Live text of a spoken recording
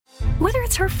Whether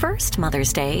it's her first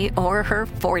Mother's Day or her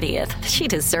 40th, she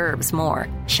deserves more.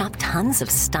 Shop tons of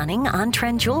stunning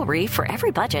on-trend jewelry for every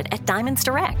budget at Diamonds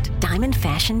Direct. Diamond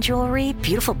fashion jewelry,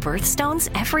 beautiful birthstones,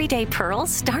 everyday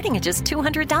pearls starting at just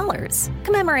 $200.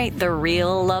 Commemorate the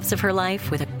real loves of her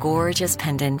life with a gorgeous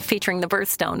pendant featuring the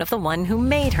birthstone of the one who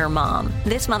made her mom.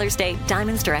 This Mother's Day,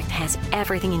 Diamonds Direct has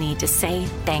everything you need to say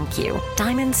thank you.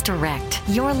 Diamonds Direct.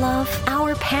 Your love,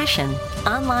 our passion.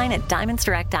 Online at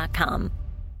diamondsdirect.com.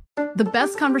 The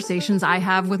best conversations I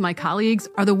have with my colleagues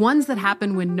are the ones that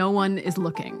happen when no one is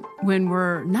looking, when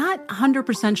we're not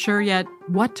 100% sure yet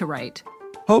what to write.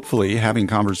 Hopefully, having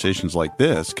conversations like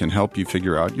this can help you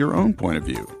figure out your own point of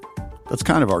view. That's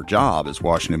kind of our job as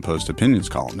Washington Post opinions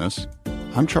columnists.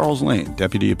 I'm Charles Lane,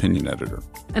 Deputy Opinion Editor.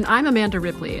 And I'm Amanda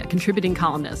Ripley, a contributing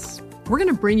columnist. We're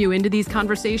going to bring you into these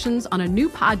conversations on a new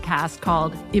podcast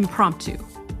called Impromptu.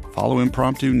 Follow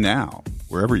Impromptu now,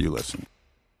 wherever you listen.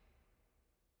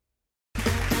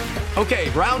 Okay,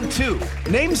 round two.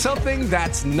 Name something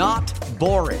that's not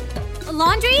boring. A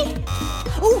laundry?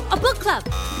 Ooh, a book club.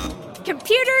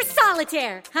 Computer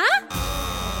solitaire, huh?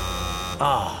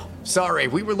 Ah, sorry,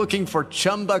 we were looking for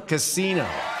Chumba Casino.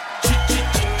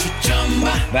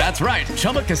 That's right,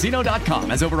 ChumbaCasino.com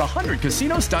has over 100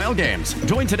 casino-style games.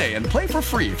 Join today and play for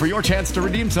free for your chance to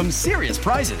redeem some serious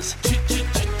prizes.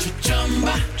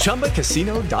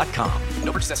 ChumbaCasino.com.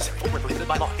 No purchase necessary. Void where prohibited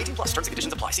by law. 18+ terms and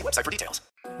conditions apply. See website for details.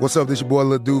 What's up? This your boy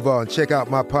Lil Duval, and check out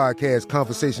my podcast,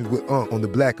 Conversations with Unc, on the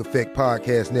Black Effect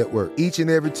Podcast Network. Each and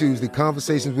every Tuesday,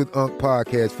 Conversations with Unc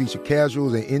podcast feature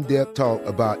casuals and in-depth talk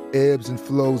about ebbs and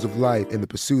flows of life and the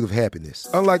pursuit of happiness.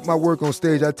 Unlike my work on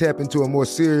stage, I tap into a more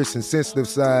serious and sensitive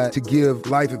side to give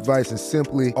life advice and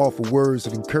simply offer words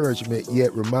of encouragement,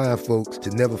 yet remind folks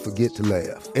to never forget to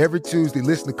laugh. Every Tuesday,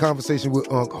 listen to Conversation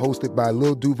with Unc, hosted by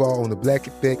Lil Duval on the Black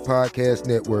Effect Podcast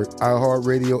Network,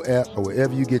 iHeartRadio app, or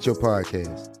wherever you get your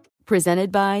podcasts.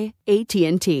 Presented by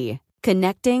AT&T.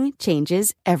 Connecting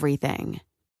changes everything.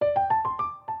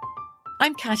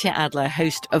 I'm Katya Adler,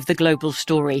 host of The Global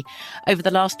Story. Over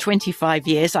the last 25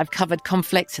 years, I've covered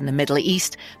conflicts in the Middle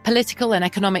East, political and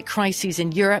economic crises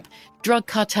in Europe, drug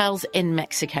cartels in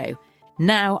Mexico.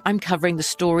 Now I'm covering the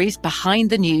stories behind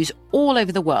the news all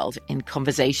over the world in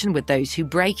conversation with those who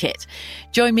break it.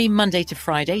 Join me Monday to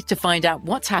Friday to find out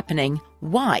what's happening,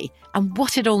 why, and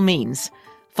what it all means.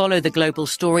 Follow The Global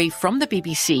Story from the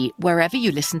BBC wherever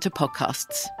you listen to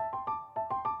podcasts.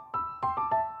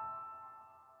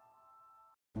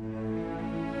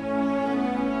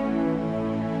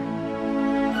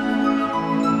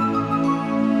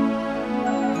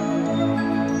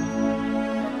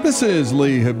 This is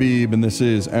Lee Habib, and this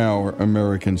is Our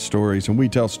American Stories, and we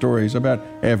tell stories about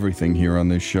everything here on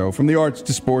this show, from the arts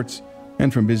to sports,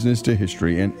 and from business to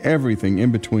history, and everything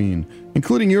in between,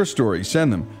 including your stories.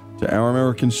 Send them to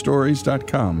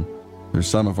ouramericanstories.com. They're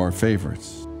some of our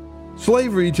favorites.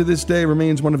 Slavery to this day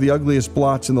remains one of the ugliest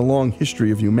blots in the long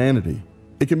history of humanity.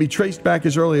 It can be traced back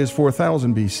as early as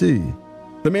 4000 BC.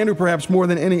 The man who perhaps more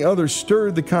than any other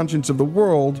stirred the conscience of the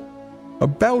world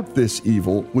about this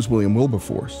evil was William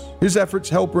Wilberforce. His efforts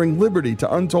helped bring liberty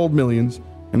to untold millions,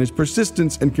 and his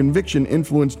persistence and conviction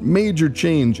influenced major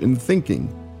change in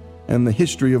thinking and the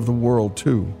history of the world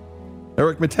too.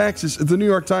 Eric Metaxas is the New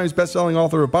York Times bestselling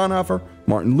author of Bonhoeffer,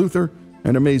 Martin Luther,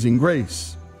 and Amazing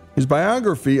Grace. His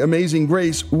biography, Amazing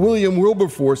Grace, William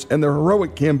Wilberforce and the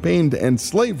Heroic Campaign to End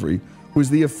Slavery, was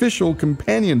the official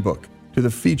companion book to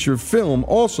the feature film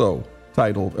also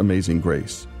titled Amazing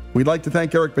Grace. We'd like to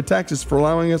thank Eric Metaxas for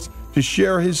allowing us to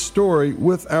share his story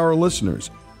with our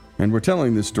listeners. And we're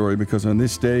telling this story because on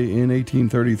this day in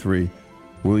 1833,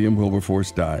 William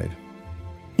Wilberforce died.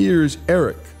 Here's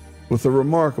Eric with the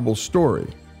remarkable story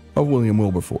of William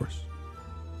Wilberforce.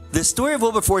 The story of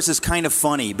Wilberforce is kind of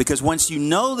funny because once you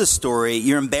know the story,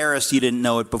 you're embarrassed you didn't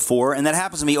know it before. And that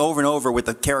happens to me over and over with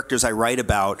the characters I write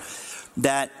about,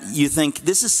 that you think,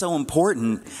 this is so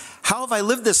important. How have I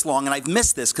lived this long and I've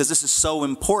missed this because this is so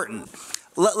important?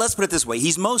 Let's put it this way.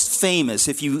 He's most famous,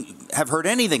 if you have heard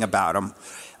anything about him.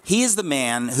 He is the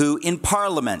man who, in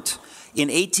Parliament in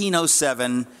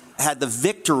 1807, had the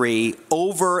victory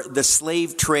over the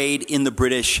slave trade in the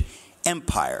British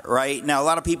Empire, right? Now, a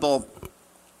lot of people,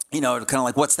 kind of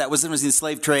like, what's that? What's the difference between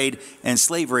slave trade and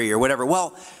slavery or whatever?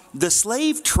 Well, the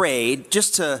slave trade,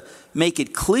 just to make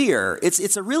it clear,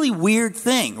 it's a really weird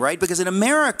thing, right? Because in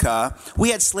America,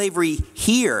 we had slavery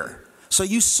here. So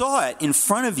you saw it in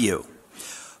front of you.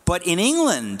 But in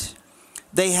England,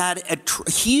 they had a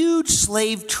huge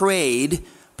slave trade,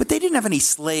 but they didn't have any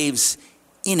slaves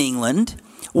in England.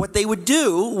 What they would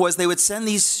do was they would send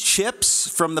these ships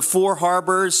from the four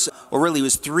harbors or really it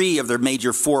was 3 of their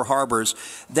major 4 harbors,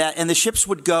 and the ships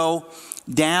would go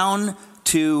down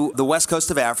to the west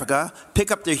coast of Africa,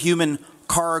 pick up their human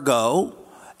cargo,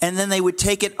 and then they would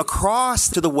take it across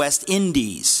to the West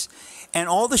Indies. And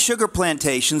all the sugar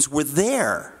plantations were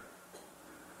there.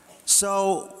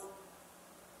 So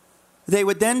they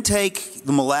would then take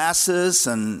the molasses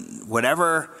and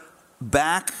whatever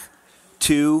back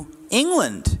to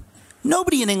England.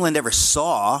 Nobody in England ever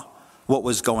saw what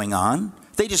was going on.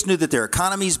 They just knew that their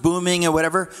economy's booming or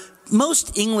whatever.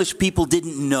 Most English people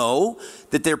didn't know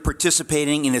that they're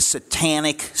participating in a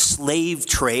satanic slave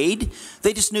trade.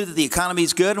 They just knew that the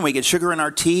economy's good and we get sugar in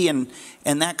our tea and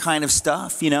that kind of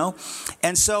stuff, you know.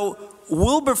 And so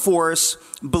Wilberforce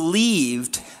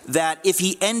believed that if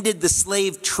he ended the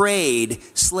slave trade,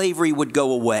 slavery would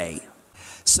go away.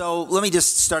 So let me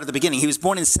just start at the beginning. He was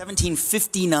born in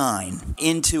 1759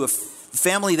 into a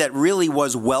family that really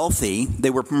was wealthy. They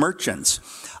were merchants.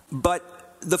 But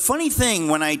the funny thing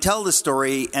when I tell the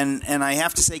story, and I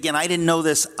have to say again, I didn't know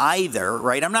this either,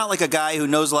 right? I'm not like a guy who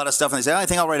knows a lot of stuff and I say, I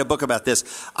think I'll write a book about this.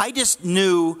 I just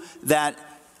knew that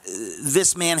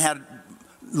this man had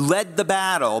led the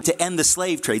battle to end the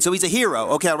slave trade. So he's a hero.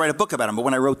 Okay, I'll write a book about him. But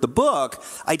when I wrote the book,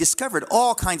 I discovered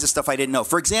all kinds of stuff I didn't know.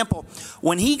 For example,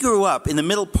 when he grew up in the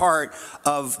middle part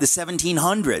of the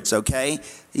 1700s, okay,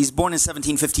 he's born in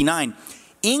 1759,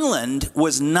 England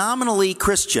was nominally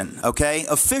Christian, okay,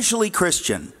 officially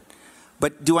Christian.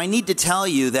 But do I need to tell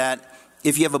you that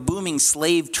if you have a booming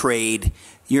slave trade,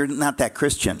 you're not that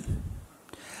Christian?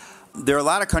 There are a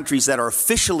lot of countries that are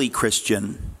officially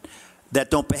Christian that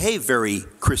don't behave very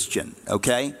Christian,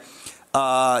 okay?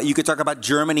 You could talk about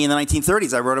Germany in the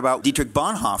 1930s. I wrote about Dietrich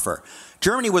Bonhoeffer.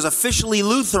 Germany was officially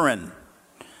Lutheran,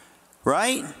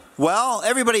 right? Well,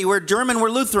 everybody, we're German, we're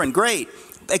Lutheran, great.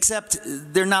 Except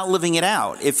they're not living it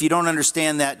out. If you don't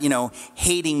understand that, you know,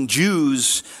 hating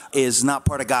Jews is not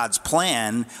part of God's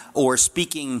plan, or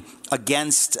speaking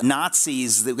against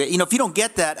Nazis, you know, if you don't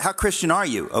get that, how Christian are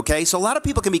you, okay? So a lot of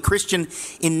people can be Christian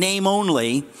in name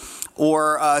only,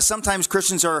 or sometimes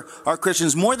Christians are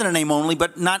Christians more than a name only,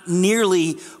 but not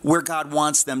nearly where God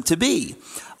wants them to be.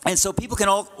 And so people can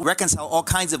all reconcile all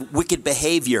kinds of wicked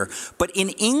behavior. But in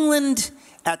England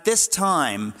at this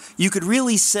time, you could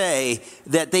really say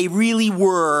that they really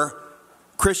were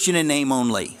Christian in name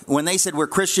only. When they said we're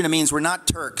Christian, it means we're not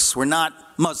Turks, we're not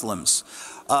Muslims,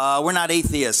 we're not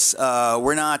atheists,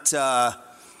 we're not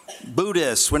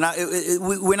Buddhists, we're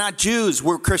not Jews,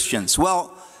 we're Christians.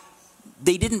 Well,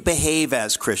 they didn't behave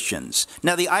as Christians.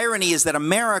 Now, the irony is that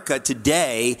America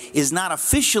today is not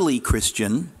officially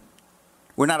Christian.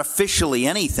 We're not officially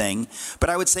anything.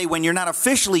 But I would say when you're not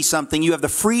officially something, you have the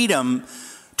freedom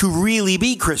to really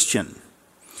be Christian.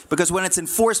 Because when it's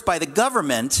enforced by the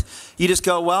government, you just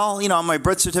go, well, you know, on my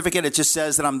birth certificate, it just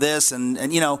says that I'm this,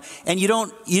 and you know, and you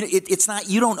don't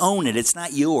own it. It's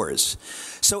not yours.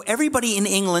 So everybody in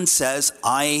England says,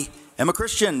 I am a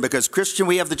Christian, because Christian,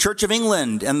 we have the Church of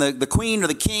England, and the Queen or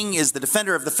the King is the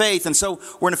defender of the faith, and so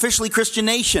we're an officially Christian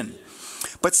nation.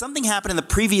 But something happened in the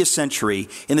previous century,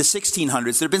 in the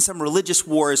 1600s. There have been some religious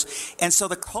wars, and so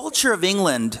the culture of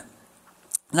England,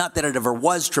 not that it ever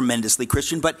was tremendously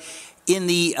Christian, but in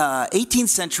the 18th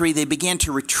century, they began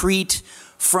to retreat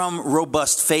from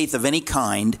robust faith of any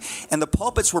kind, and the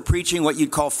pulpits were preaching what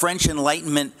you'd call French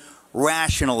Enlightenment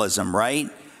rationalism, right?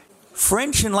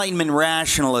 French Enlightenment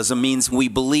rationalism means we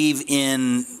believe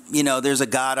in, you know, there's a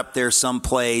God up there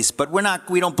someplace, but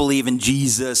we don't believe in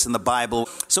Jesus and the Bible.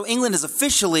 So England is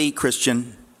officially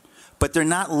Christian, but they're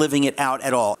not living it out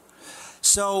at all.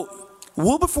 So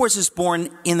Wilberforce is born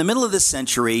in the middle of this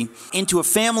century into a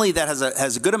family that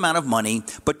has a good amount of money,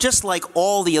 but just like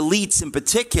all the elites in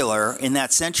particular in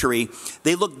that century,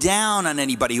 they looked down on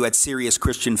anybody who had serious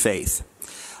Christian faith.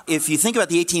 If you think about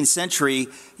the 18th century,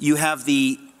 you have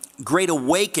the Great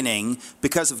Awakening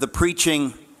because of the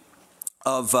preaching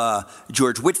of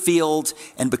George Whitefield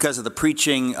and because of the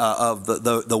preaching of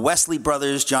the Wesley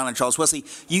brothers, John and Charles Wesley.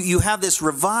 You have this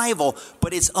revival,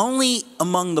 but it's only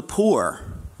among the poor,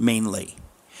 mainly.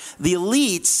 The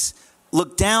elites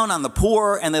look down on the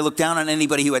poor, and they look down on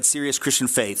anybody who had serious Christian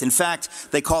faith. In fact,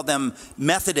 they called them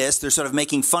Methodists. They're sort of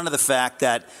making fun of the fact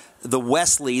that the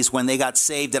Wesleys, when they got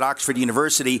saved at Oxford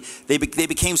University, they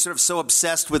became sort of so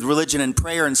obsessed with religion and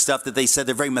prayer and stuff that they said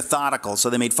they're very methodical.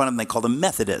 So they made fun of them. They called them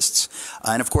Methodists.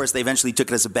 And of course, they eventually took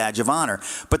it as a badge of honor.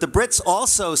 But the Brits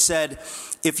also said,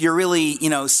 if you're really, you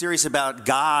know, serious about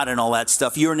God and all that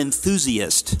stuff, you're an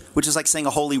enthusiast, which is like saying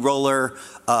a holy roller,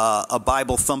 a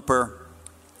Bible thumper.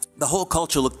 The whole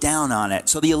culture looked down on it.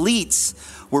 So the elites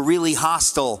were really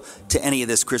hostile to any of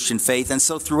this Christian faith. And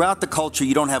so throughout the culture,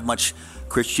 you don't have much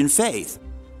Christian faith.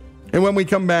 And when we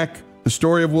come back,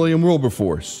 story of William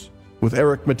Wilberforce with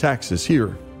Eric Metaxas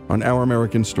here on Our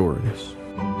American Stories.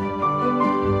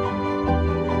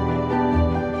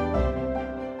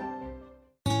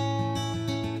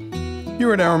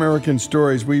 Here at Our American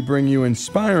Stories, we bring you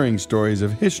inspiring stories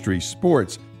of history,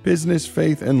 sports, business,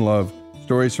 faith, and love.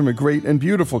 Stories from a great and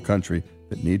beautiful country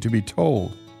that need to be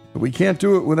told. But we can't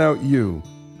do it without you.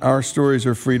 Our stories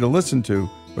are free to listen to,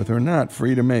 but they're not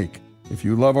free to make. If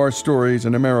you love our stories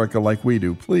in America like we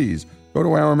do, please go to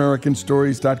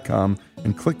ouramericanstories.com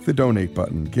and click the donate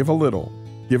button. Give a little,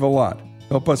 give a lot.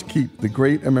 Help us keep the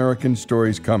great American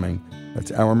stories coming.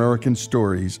 That's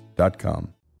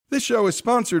ouramericanstories.com. This show is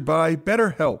sponsored by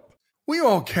BetterHelp. We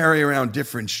all carry around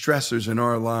different stressors in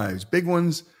our lives, big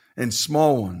ones and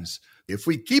small ones. If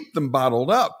we keep them bottled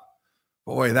up,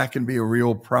 boy, that can be a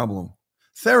real problem.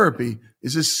 Therapy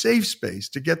is a safe space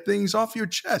to get things off your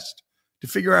chest, to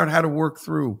figure out how to work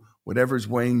through whatever's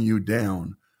weighing you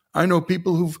down. I know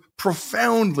people who've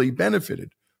profoundly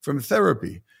benefited from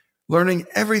therapy, learning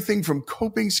everything from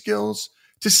coping skills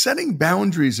to setting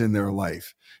boundaries in their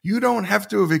life. You don't have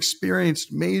to have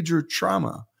experienced major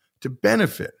trauma to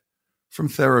benefit from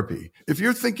therapy. If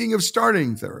you're thinking of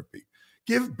starting therapy,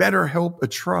 give BetterHelp a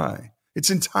try. It's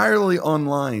entirely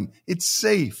online. It's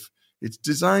safe. It's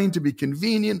designed to be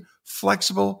convenient,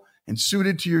 flexible, and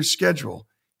suited to your schedule.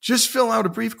 Just fill out a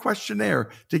brief questionnaire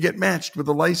to get matched with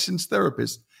a licensed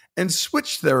therapist and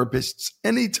switch therapists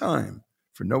anytime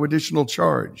for no additional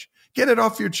charge. Get it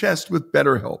off your chest with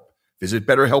BetterHelp. Visit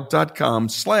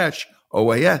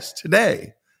BetterHelp.com/OAS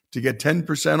today to get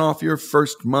 10% off your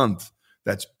first month.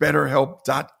 That's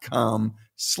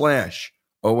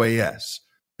BetterHelp.com/OAS.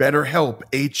 BetterHelp,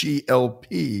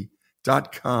 HELP.com/OAS.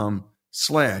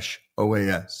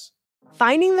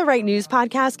 Finding the right news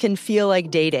podcast can feel like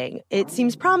dating. It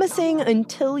seems promising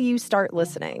until you start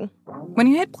listening. When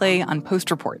you hit play on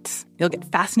Post Reports, you'll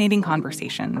get fascinating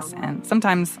conversations and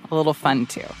sometimes a little fun,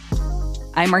 too.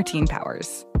 I'm Martine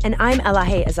Powers. And I'm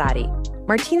Elahe Azadi.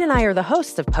 Martine and I are the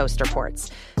hosts of Post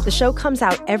Reports. The show comes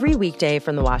out every weekday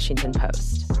from The Washington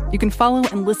Post. You can follow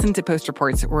and listen to Post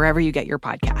Reports wherever you get your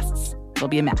podcasts. It'll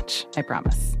be a match, I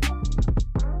promise.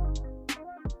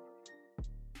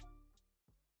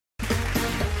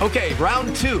 Okay,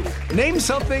 round two. Name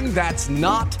something that's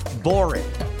not boring.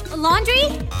 A laundry?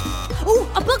 Ooh,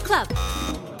 a book club.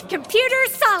 Computer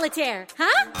solitaire,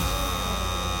 huh?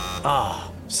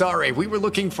 Ah, sorry, we were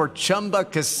looking for Chumba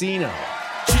Casino.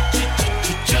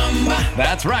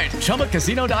 That's right,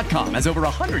 ChumbaCasino.com has over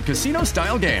 100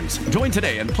 casino-style games. Join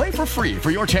today and play for free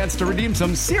for your chance to redeem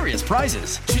some serious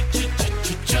prizes.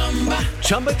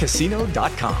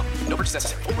 ChumbaCasino.com. No purchase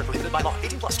necessary. Void where prohibited by law.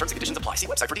 18+ terms and conditions apply. See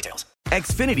website for details.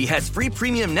 Xfinity has free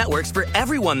premium networks for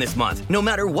everyone this month, no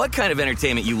matter what kind of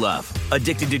entertainment you love.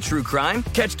 Addicted to true crime?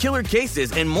 Catch killer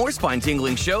cases and more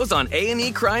spine-tingling shows on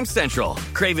A&E Crime Central.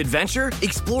 Crave adventure?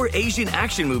 Explore Asian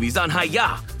action movies on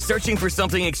Hi-YAH. Searching for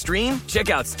something extreme? Check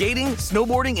out skating,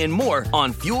 snowboarding, and more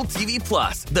on Fuel TV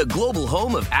Plus, the global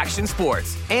home of action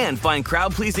sports. And find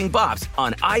crowd-pleasing bops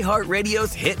on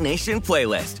iHeartRadio's Hit Nation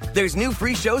playlist. There's new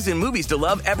free shows and movies to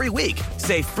love every week.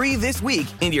 Say free this week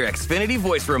in your Xfinity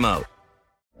voice remote.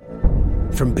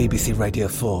 From BBC Radio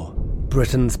 4,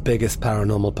 Britain's biggest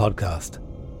paranormal podcast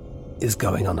is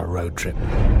going on a road trip.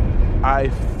 I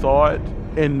thought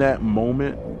in that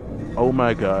moment, oh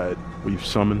my God, we've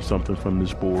summoned something from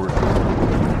this board.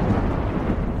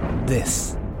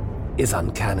 This is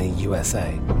Uncanny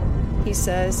USA. He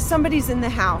says, somebody's in the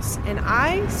house, and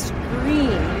I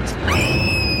screamed.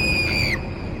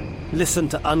 Listen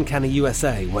to Uncanny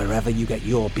USA wherever you get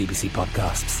your BBC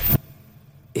podcasts,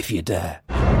 if you dare.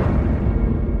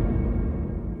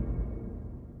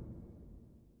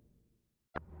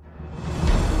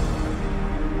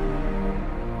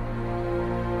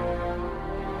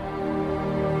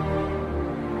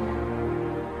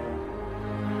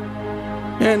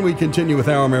 And we continue with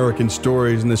Our American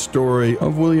Stories and the story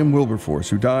of William Wilberforce,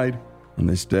 who died on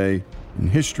this day in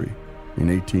history in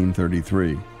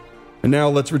 1833. And now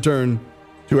let's return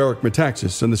to Eric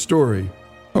Metaxas and the story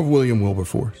of William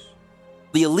Wilberforce.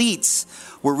 The elites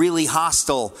were really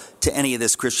hostile to any of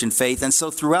this Christian faith, and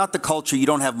so throughout the culture, you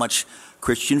don't have much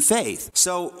Christian faith.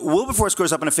 So Wilberforce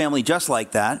grows up in a family just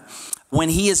like that. When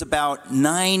he is about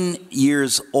 9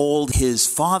 years old, his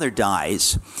father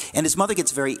dies, and his mother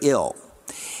gets very ill.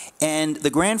 And the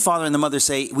grandfather and the mother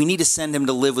say, we need to send him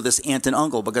to live with this aunt and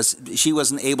uncle because she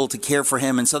wasn't able to care for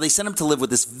him. And so they sent him to live with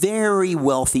this very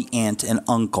wealthy aunt and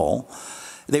uncle.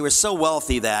 They were so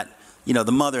wealthy that, you know,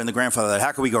 the mother and the grandfather thought,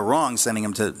 how could we go wrong sending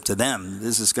him to them?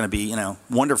 This is going to be,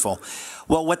 wonderful.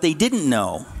 Well, what they didn't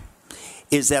know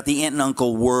is that the aunt and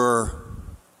uncle were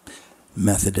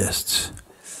Methodists,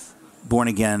 born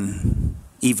again,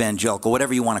 evangelical,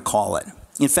 whatever you want to call it.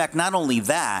 In fact, not only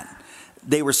that,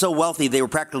 they were so wealthy, they were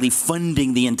practically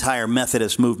funding the entire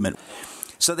Methodist movement.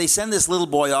 So they send this little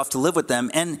boy off to live with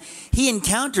them, and he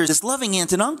encounters this loving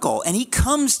aunt and uncle, and he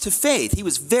comes to faith. He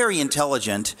was very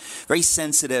intelligent, very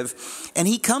sensitive, and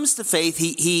he comes to faith.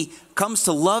 He comes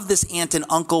to love this aunt and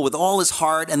uncle with all his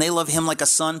heart, and they love him like a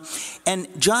son. And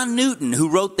John Newton, who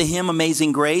wrote the hymn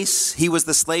Amazing Grace, he was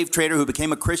the slave trader who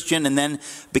became a Christian and then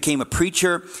became a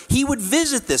preacher. He would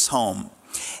visit this home,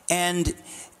 and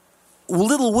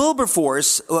little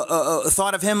Wilberforce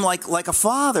thought of him like a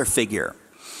father figure.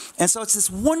 And so it's this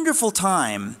wonderful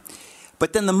time.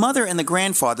 But then the mother and the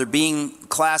grandfather, being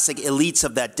classic elites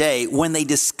of that day, when they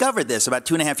discovered this about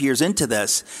 2.5 years into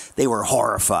this, they were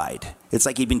horrified. It's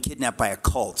like he'd been kidnapped by a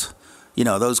cult. You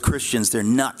know, those Christians, they're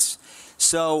nuts.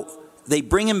 So they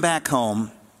bring him back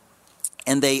home,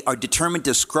 and they are determined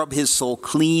to scrub his soul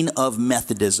clean of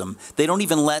Methodism. They don't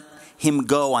even let him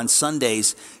go on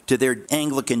Sundays to their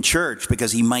Anglican church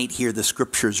because he might hear the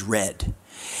scriptures read.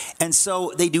 And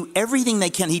so they do everything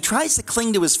they can. He tries to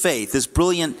cling to his faith, this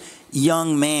brilliant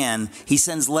young man. He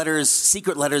sends letters,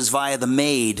 secret letters via the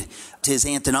maid to his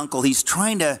aunt and uncle. He's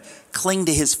trying to cling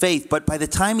to his faith, but by the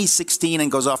time he's 16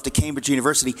 and goes off to Cambridge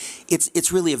University,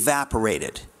 it's really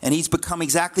evaporated. And he's become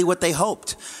exactly what they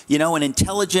hoped. You know, an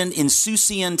intelligent,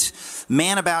 insouciant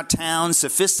man about town,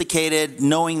 sophisticated,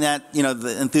 knowing that, you know,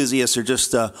 the enthusiasts are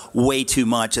just way too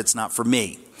much. It's not for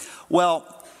me. Well,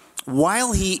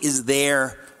 while he is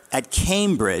there at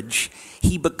Cambridge,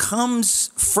 he becomes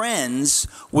friends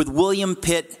with William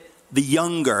Pitt the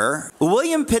Younger.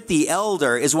 William Pitt the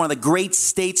Elder is one of the great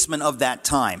statesmen of that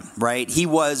time, right? He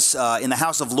was in the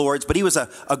House of Lords, but he was a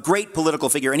great political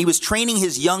figure, and he was training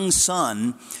his young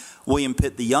son, William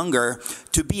Pitt the Younger,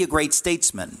 to be a great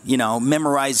statesman, you know,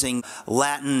 memorizing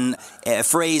Latin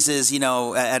phrases, you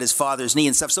know, at his father's knee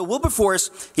and stuff. So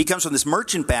Wilberforce, he comes from this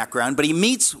merchant background, but he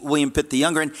meets William Pitt the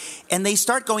Younger, and they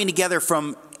start going together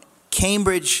from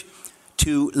Cambridge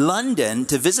to London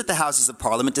to visit the Houses of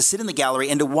Parliament, to sit in the gallery,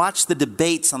 and to watch the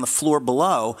debates on the floor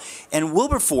below. And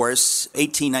Wilberforce,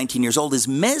 18, 19 years old, is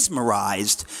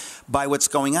mesmerized by what's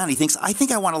going on. He thinks, I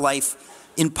think I want a life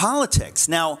in politics.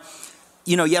 Now,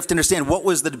 you know, you have to understand, what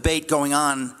was the debate going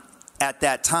on at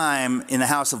that time in the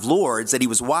House of Lords that he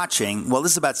was watching? Well,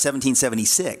 this is about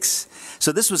 1776.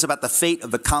 So this was about the fate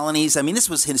of the colonies. I mean, this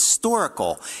was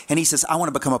historical. And he says, I want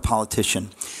to become a politician.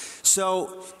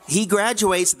 So he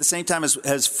graduates at the same time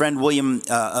as friend William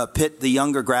Pitt the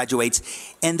Younger graduates,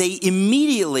 and they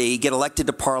immediately get elected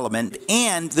to Parliament,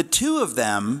 and the two of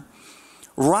them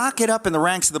rocket up in the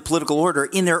ranks of the political order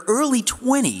in their early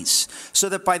 20s, so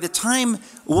that by the time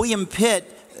William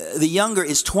Pitt the Younger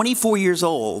is 24 years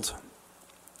old,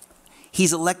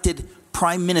 he's elected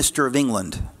Prime Minister of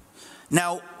England.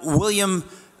 Now, William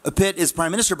Pitt is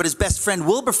Prime Minister, but his best friend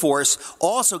Wilberforce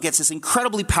also gets this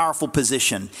incredibly powerful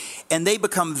position. And they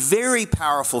become very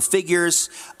powerful figures.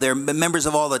 They're members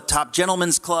of all the top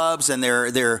gentlemen's clubs, and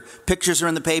their pictures are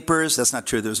in the papers. That's not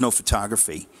true. There was no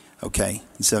photography, okay,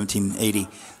 in 1780.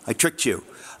 I tricked you.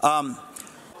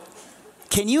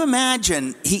 Can you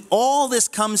imagine, all this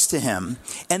comes to him,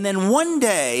 and then one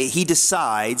day he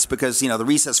decides, because, you know, the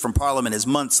recess from Parliament is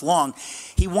months long,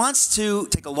 he wants to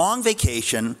take a long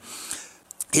vacation.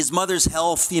 His mother's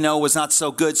health, you know, was not so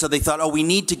good, so they thought, we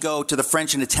need to go to the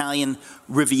French and Italian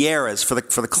Rivieras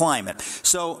for the climate.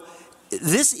 So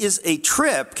this is a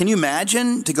trip, can you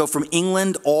imagine, to go from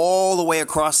England all the way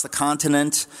across the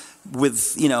continent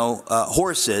with, you know,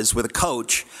 horses, with a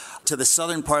coach, to the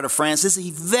southern part of France. This is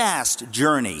a vast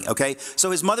journey, okay?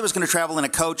 So his mother was going to travel in a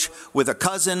coach with a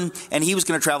cousin, and he was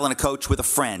going to travel in a coach with a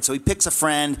friend. So he picks a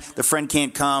friend, the friend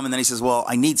can't come, and then he says, well,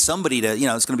 I need somebody to, you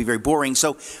know, it's going to be very boring.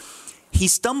 So he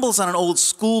stumbles on an old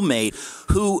schoolmate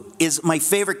who is my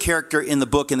favorite character in the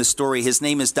book, in the story. His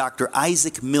name is Dr.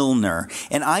 Isaac Milner.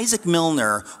 And Isaac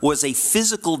Milner was a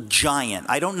physical giant.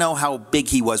 I don't know how big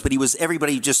he was, but he was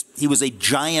a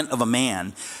giant of a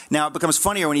man. Now, it becomes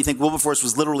funnier when you think Wilberforce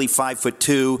was literally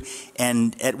 5'2",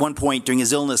 and at one point during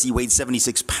his illness, he weighed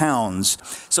 76 pounds.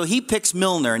 So he picks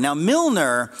Milner. Now,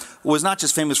 Milner was not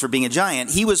just famous for being a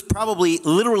giant. He was probably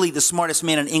literally the smartest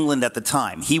man in England at the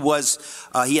time. He had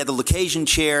the Lucasian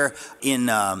chair in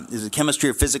chemistry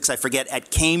or physics, I forget,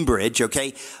 at Cambridge,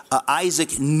 okay?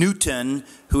 Isaac Newton,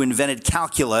 who invented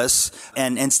calculus,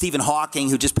 and Stephen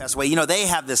Hawking, who just passed away, you know, they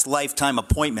have this lifetime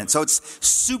appointment. So it's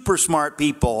super smart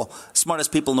people,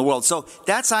 smartest people in the world. So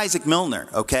that's Isaac Milner,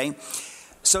 okay?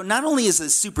 So not only is he a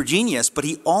super genius, but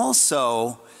he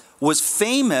also was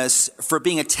famous for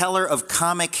being a teller of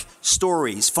comic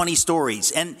stories, funny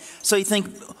stories. And so you think,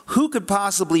 who could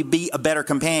possibly be a better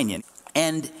companion?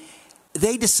 And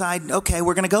they decide, okay,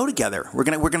 we're going to go together. We're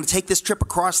going to take this trip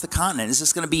across the continent. This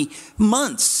is going to be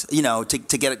months,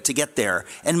 to get there,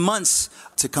 and months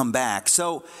to come back.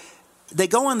 So they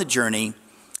go on the journey,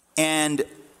 and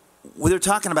they're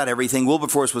talking about everything.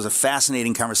 Wilberforce was a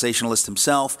fascinating conversationalist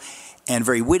himself, and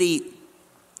very witty.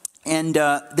 And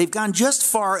they've gone just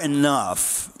far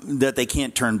enough that they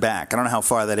can't turn back. I don't know how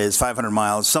far that is, 500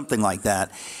 miles, something like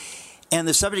that. And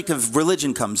the subject of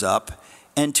religion comes up.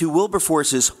 And to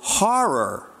Wilberforce's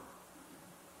horror,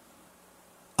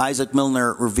 Isaac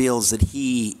Milner reveals that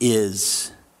he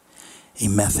is a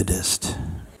Methodist.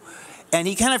 And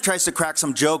he kind of tries to crack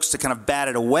some jokes to kind of bat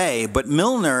it away. But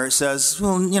Milner says,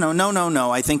 well,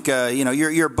 no. I think,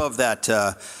 you're above that,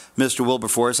 Mr.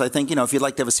 Wilberforce. I think, if you'd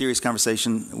like to have a serious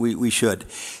conversation, we should.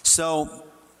 So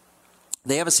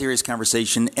they have a serious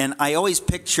conversation, and I always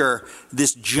picture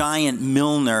this giant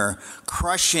Milner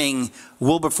crushing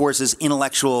Wilberforce's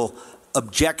intellectual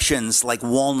objections like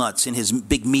walnuts in his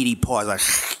big meaty paws, like,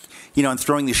 and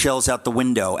throwing the shells out the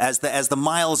window. As the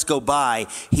miles go by,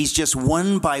 he's just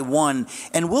one by one.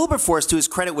 And Wilberforce, to his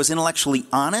credit, was intellectually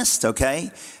honest, okay?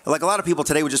 Like a lot of people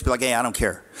today would just be like, hey, I don't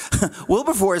care.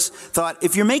 Wilberforce thought,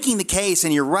 if you're making the case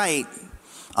and you're right,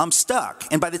 I'm stuck.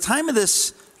 And by the time of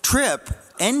this trip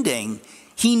ending,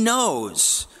 he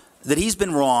knows that he's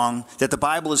been wrong, that the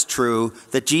Bible is true,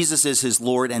 that Jesus is his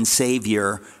Lord and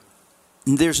Savior.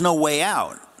 There's no way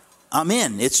out. I'm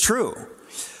in. It's true.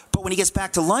 But when he gets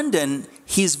back to London,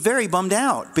 he's very bummed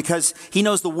out because he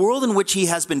knows the world in which he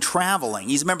has been traveling.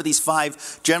 He's a member of these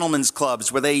 5 gentlemen's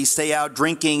clubs where they stay out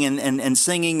drinking and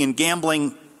singing and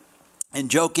gambling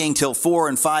and joking till 4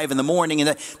 and 5 in the morning.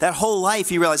 And that whole life,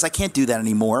 he realized, I can't do that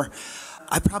anymore.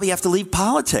 I probably have to leave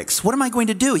politics. What am I going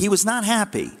to do? He was not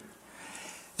happy.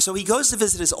 So he goes to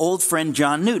visit his old friend,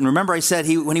 John Newton. Remember I said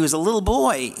when he was a little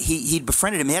boy, he'd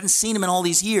befriended him. He hadn't seen him in all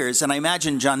these years. And I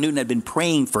imagine John Newton had been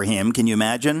praying for him. Can you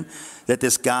imagine that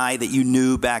this guy that you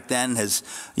knew back then has,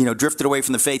 drifted away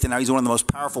from the faith, and now he's one of the most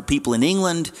powerful people in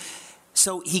England?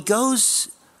 So he goes,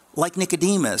 like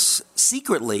Nicodemus,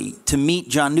 secretly to meet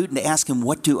John Newton to ask him,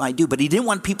 what do I do? But he didn't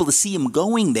want people to see him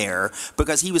going there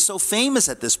because he was so famous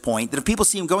at this point that if people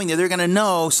see him going there, they're going to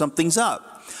know something's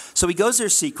up. So he goes there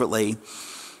secretly.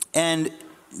 And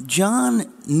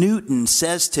John Newton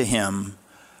says to him,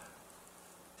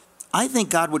 I think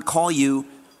God would call you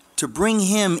to bring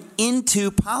him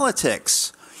into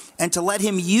politics and to let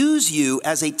him use you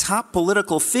as a top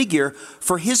political figure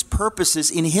for his purposes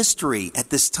in history at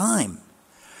this time.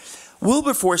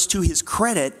 Wilberforce, to his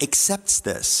credit, accepts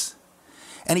this.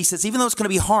 And he says, even though it's going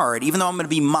to be hard, even though I'm going to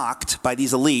be mocked by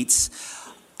these elites,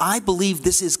 I believe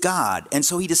this is God. And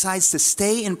so he decides to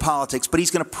stay in politics, but he's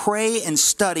going to pray and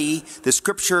study the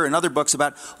scripture and other books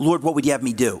about, Lord, what would you have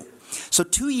me do? So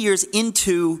 2 years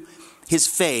into his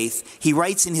faith, he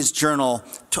writes in his journal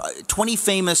 20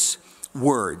 famous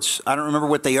words. I don't remember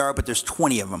what they are, but there's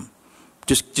 20 of them.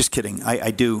 Just kidding.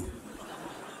 I do.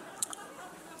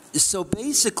 So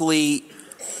basically,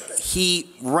 he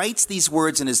writes these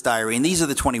words in his diary, and these are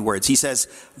the 20 words. He says,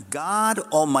 God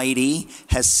Almighty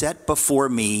has set before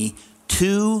me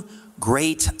 2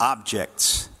 great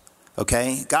objects.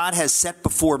 Okay? God has set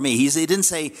before me. He didn't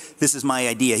say, this is my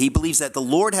idea. He believes that the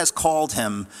Lord has called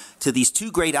him to these 2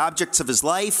 great objects of his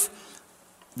life: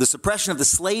 the suppression of the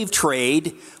slave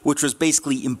trade, which was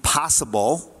basically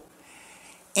impossible,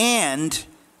 and,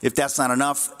 if that's not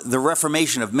enough, the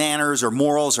reformation of manners or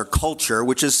morals or culture,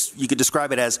 which is, you could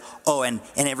describe it as, and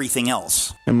everything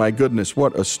else. And my goodness,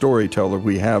 what a storyteller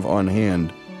we have on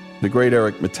hand. The great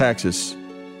Eric Metaxas.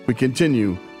 We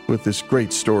continue with this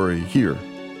great story here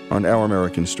on Our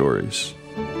American Stories.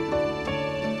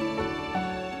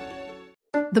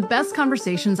 The best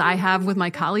conversations I have with my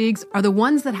colleagues are the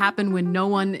ones that happen when no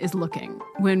one is looking,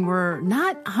 when we're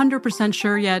not 100%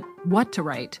 sure yet what to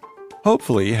write.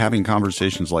 Hopefully, having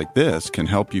conversations like this can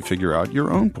help you figure out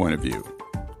your own point of view.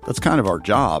 That's kind of our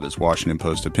job as Washington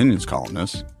Post opinions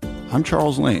columnists. I'm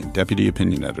Charles Lane, Deputy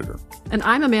Opinion Editor. And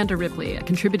I'm Amanda Ripley, a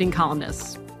contributing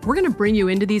columnist. We're going to bring you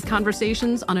into these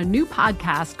conversations on a new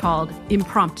podcast called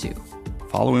Impromptu.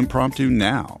 Follow Impromptu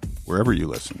now, wherever you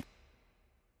listen.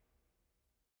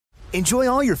 Enjoy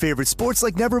all your favorite sports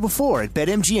like never before at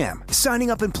BetMGM. Signing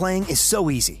up and playing is so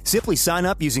easy. Simply sign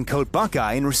up using code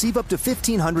Buckeye and receive up to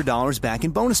 $1,500 back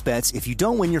in bonus bets if you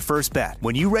don't win your first bet.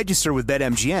 When you register with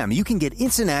BetMGM, you can get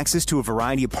instant access to a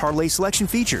variety of parlay selection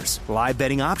features, live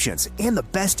betting options, and the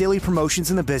best daily promotions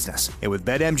in the business. And with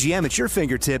BetMGM at your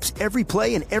fingertips, every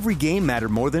play and every game matter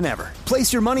more than ever.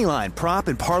 Place your moneyline, prop,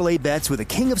 and parlay bets with the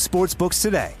king of sportsbooks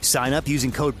today. Sign up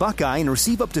using code Buckeye and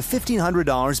receive up to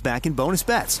 $1,500 back in bonus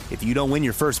bets if you don't win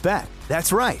your first bet.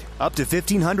 That's right, up to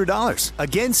 $1,500.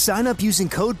 Again, sign up using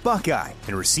code Buckeye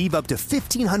and receive up to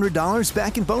 $1,500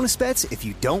 back in bonus bets if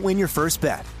you don't win your first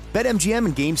bet. BetMGM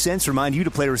and GameSense remind you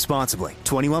to play responsibly.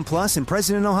 21 plus and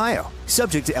present in Ohio.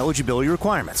 Subject to eligibility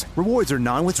requirements. Rewards are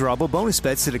non-withdrawable bonus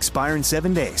bets that expire in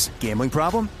 7 days. Gambling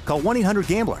problem? Call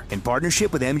 1-800-GAMBLER in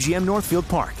partnership with MGM Northfield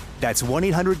Park. That's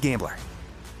 1-800-GAMBLER.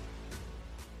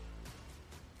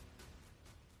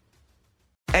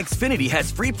 Xfinity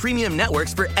has free premium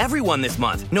networks for everyone this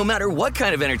month, no matter what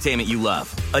kind of entertainment you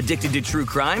love. Addicted to true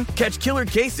crime? Catch killer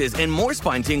cases and more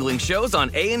spine-tingling shows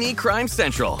on A&E Crime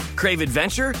Central. Crave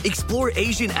adventure? Explore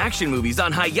Asian action movies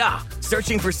on Hi-YAH.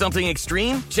 Searching for something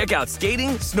extreme? Check out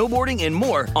skating, snowboarding, and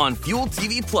more on Fuel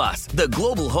TV Plus, the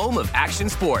global home of action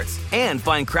sports. And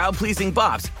find crowd-pleasing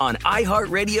bops on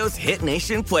iHeartRadio's Hit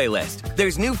Nation playlist.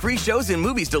 There's new free shows and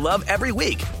movies to love every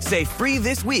week. Say free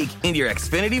this week in your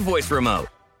Xfinity voice remote.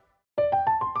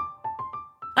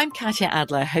 I'm Katya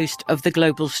Adler, host of The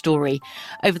Global Story.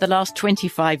 Over the last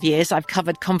 25 years, I've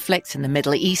covered conflicts in the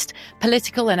Middle East,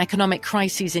 political and economic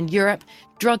crises in Europe,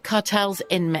 drug cartels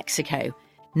in Mexico.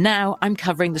 Now I'm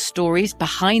covering the stories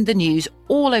behind the news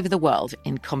all over the world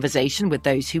in conversation with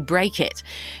those who break it.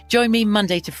 Join me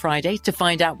Monday to Friday to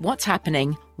find out what's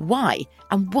happening, why,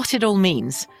 and what it all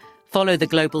means. Follow The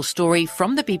Global Story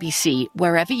from the BBC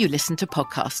wherever you listen to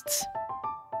podcasts.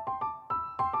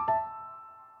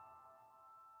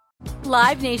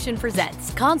 Live Nation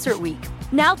presents Concert Week.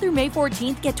 Now through May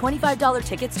 14th, get $25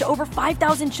 tickets to over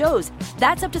 5,000 shows.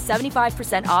 That's up to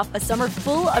 75% off a summer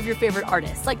full of your favorite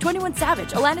artists like 21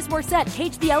 Savage, Alanis Morissette,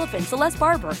 Cage the Elephant, Celeste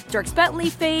Barber, Dierks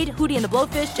Bentley, Fade, Hootie and the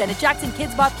Blowfish, Janet Jackson,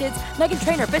 Kids Bop Kids, Meghan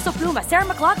Trainor, Peso Pluma, Sarah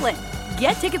McLachlan.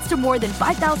 Get tickets to more than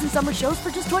 5,000 summer shows for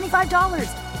just $25.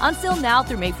 Until now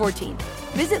through May 14th.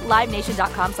 Visit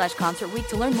LiveNation.com/Concert Week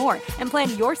to learn more and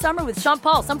plan your summer with Sean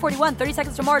Paul, Sum 41, 30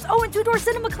 Seconds to Mars, and Two Door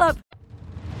Cinema Club.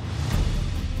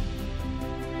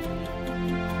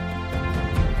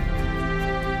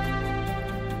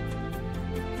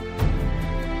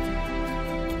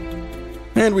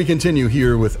 And we continue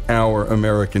here with Our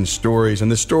American Stories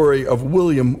and the story of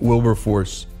William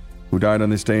Wilberforce, who died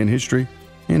on this day in history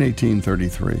in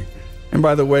 1833. And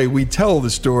by the way, we tell the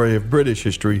story of British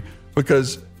history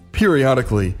because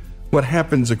periodically what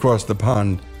happens across the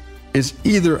pond is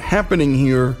either happening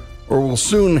here or will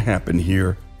soon happen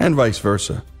here, and vice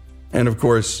versa. And of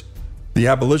course, the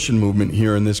abolition movement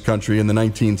here in this country in the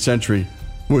 19th century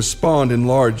was spawned in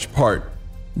large part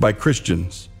by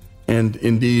Christians. And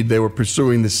indeed, they were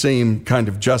pursuing the same kind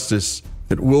of justice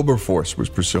that Wilberforce was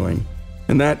pursuing.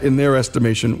 And that, in their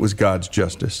estimation, was God's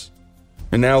justice.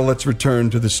 And now let's return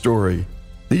to the story,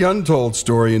 the untold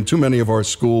story in too many of our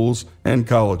schools and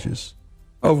colleges,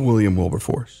 of William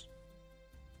Wilberforce.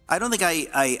 I don't think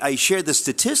I shared the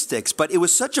statistics, but it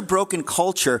was such a broken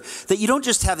culture that you don't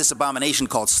just have this abomination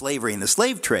called slavery and the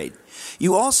slave trade.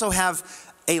 You also have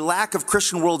a lack of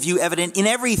Christian worldview evident in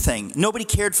everything. Nobody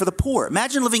cared for the poor.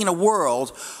 Imagine living in a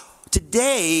world,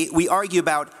 today we argue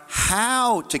about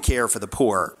how to care for the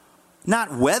poor,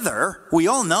 not whether. We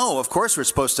all know, of course, we're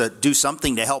supposed to do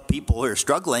something to help people who are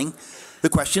struggling. The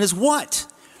question is what?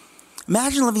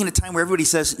 Imagine living in a time where everybody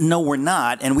says, no, we're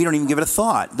not, and we don't even give it a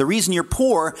thought. The reason you're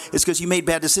poor is because you made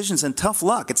bad decisions, and tough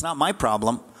luck. It's not my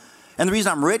problem. And the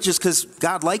reason I'm rich is because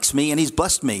God likes me and he's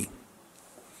blessed me.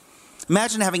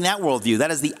 Imagine having that worldview.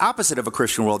 That is the opposite of a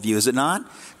Christian worldview, is it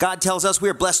not? God tells us we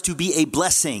are blessed to be a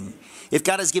blessing. If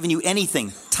God has given you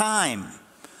anything, time,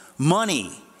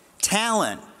 money,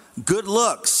 talent, good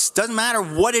looks, doesn't matter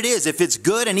what it is. If it's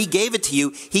good and he gave it to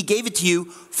you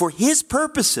for his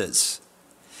purposes.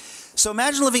 So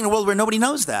imagine living in a world where nobody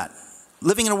knows that.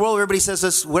 Living in a world where everybody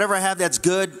says, whatever I have that's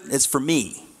good, it's for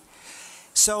me.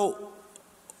 So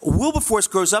Wilberforce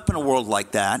grows up in a world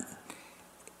like that.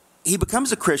 He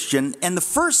becomes a Christian, and the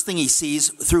first thing he sees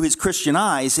through his Christian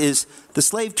eyes is the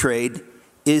slave trade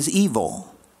is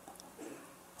evil.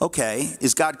 Okay,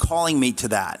 is God calling me to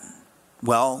that?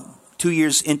 Well, 2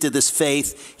 years into this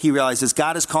faith, he realizes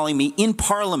God is calling me in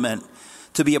Parliament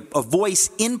to be a voice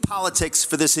in politics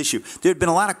for this issue. There had been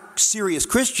a lot of serious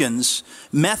Christians,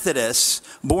 Methodists,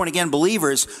 born-again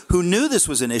believers who knew this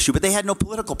was an issue, but they had no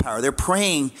political power. They're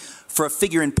praying for a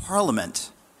figure in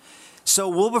Parliament. So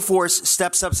Wilberforce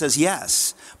steps up, says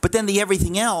yes. But then the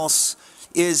everything else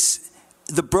is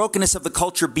the brokenness of the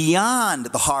culture beyond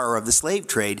the horror of the slave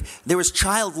trade. There was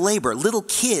child labor, little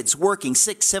kids working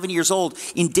 6, 7 years old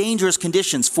in dangerous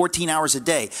conditions, 14 hours a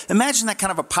day. Imagine that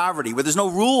kind of a poverty where there's no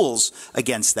rules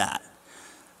against that.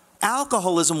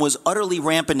 Alcoholism was utterly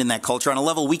rampant in that culture on a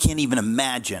level we can't even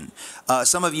imagine.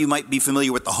 Some of you might be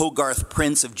familiar with the Hogarth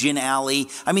Prince of Gin Alley.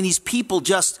 I mean, these people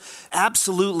just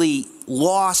absolutely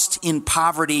lost in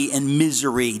poverty and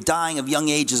misery, dying of young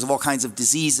ages of all kinds of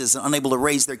diseases and unable to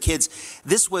raise their kids.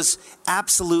 This was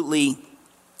absolutely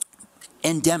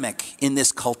endemic in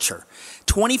this culture.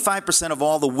 25% of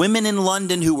all the women in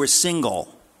London who were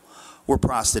single were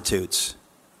prostitutes.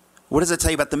 What does that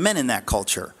tell you about the men in that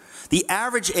culture? The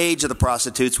average age of the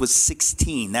prostitutes was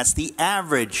 16. That's the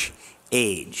average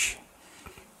age.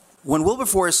 When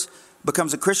Wilberforce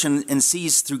becomes a Christian and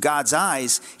sees through God's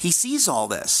eyes, he sees all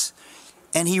this.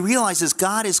 And he realizes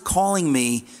God is calling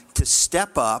me to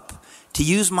step up, to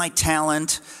use my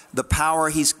talent, the power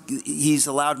he's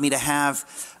allowed me to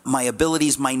have, my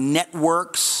abilities, my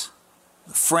networks,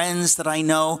 friends that I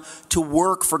know, to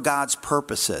work for God's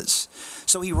purposes.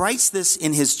 So he writes this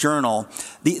in his journal.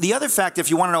 The other fact, if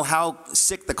you want to know how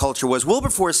sick the culture was,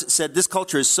 Wilberforce said this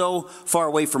culture is so far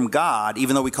away from God,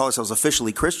 even though we call ourselves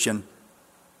officially Christian.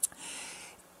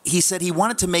 He said he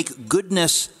wanted to make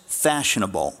goodness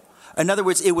fashionable. In other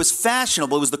words, it was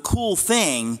fashionable, it was the cool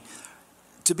thing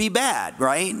to be bad,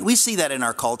 right? We see that in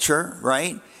our culture,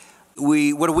 right?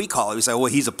 What do we call it? We say, well,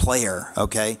 he's a player,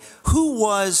 okay? Who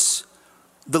was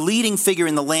the leading figure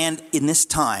in the land in this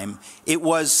time? It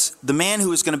was the man who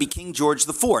was going to be King George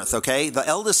IV, okay? The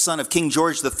eldest son of King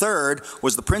George III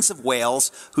was the Prince of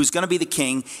Wales, who's going to be the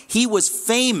king. He was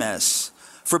famous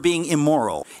for being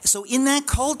immoral. So in that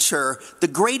culture, the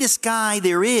greatest guy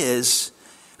there is,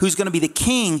 who's going to be the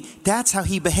king, that's how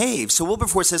he behaves. So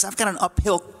Wilberforce says, I've got an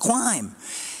uphill climb.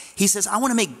 He says, I want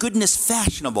to make goodness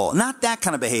fashionable. Not that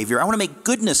kind of behavior. I want to make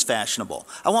goodness fashionable.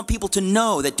 I want people to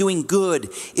know that doing good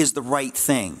is the right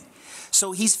thing.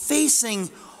 So he's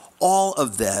facing all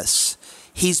of this.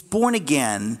 He's born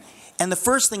again. And the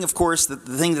first thing, of course, the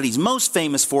thing that he's most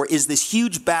famous for is this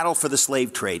huge battle for the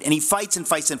slave trade. And he fights and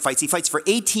fights and fights. He fights for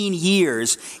 18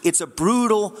 years. It's a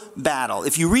brutal battle.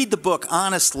 If you read the book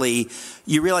honestly,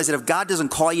 you realize that if God doesn't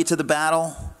call you to the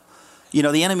battle,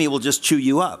 the enemy will just chew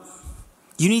you up.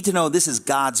 You need to know this is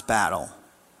God's battle.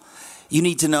 You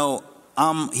need to know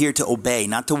I'm here to obey,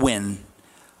 not to win.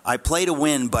 I play to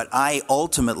win, but I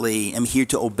ultimately am here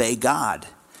to obey God.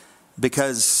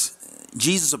 Because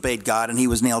Jesus obeyed God and he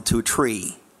was nailed to a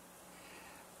tree.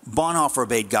 Bonhoeffer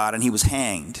obeyed God and he was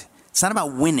hanged. It's not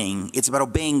about winning, it's about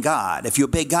obeying God. If you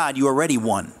obey God, you already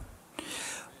won.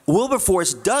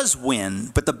 Wilberforce does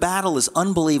win, but the battle is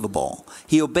unbelievable.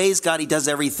 He obeys God, he does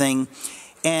everything,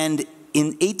 and in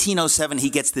 1807, he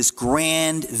gets this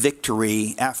grand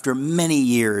victory after many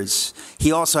years.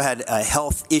 He also had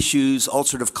health issues,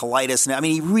 ulcerative colitis.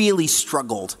 He really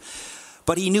struggled.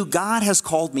 But he knew God has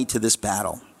called me to this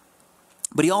battle.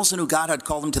 But he also knew God had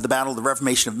called him to the battle, the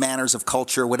reformation of manners, of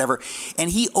culture, whatever. And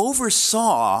he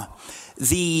oversaw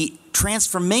the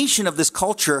transformation of this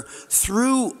culture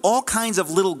through all kinds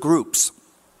of little groups.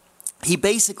 He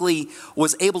basically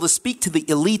was able to speak to the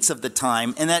elites of the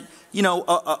time, and that,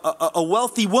 a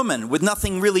wealthy woman with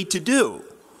nothing really to do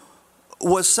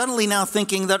was suddenly now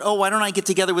thinking that, why don't I get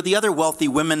together with the other wealthy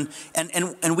women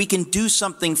and we can do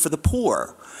something for the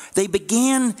poor. They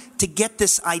began to get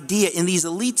this idea in these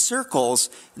elite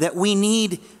circles that we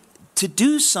need to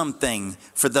do something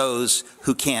for those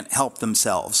who can't help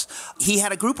themselves. He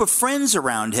had a group of friends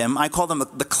around him. I call them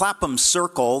the Clapham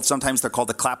Circle. Sometimes they're called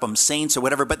the Clapham Saints or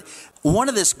whatever. But one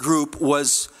of this group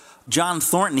was John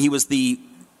Thornton. He was the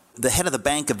head of the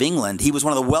Bank of England. He was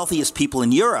one of the wealthiest people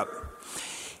in Europe.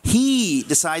 He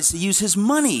decides to use his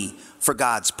money for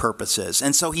God's purposes.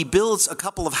 And so he builds a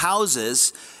couple of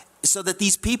houses so that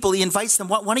these people, he invites them,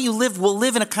 why don't you live? We'll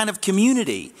live in a kind of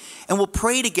community, and we'll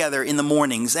pray together in the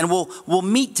mornings, and we'll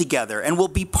meet together, and we'll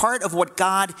be part of what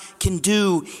God can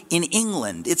do in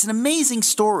England. It's an amazing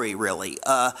story, really,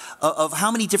 of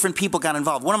how many different people got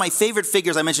involved. One of my favorite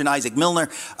figures, I mentioned Isaac Milner.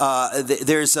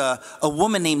 There's a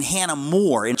woman named Hannah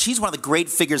More, and she's one of the great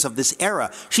figures of this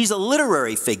era. She's a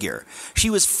literary figure.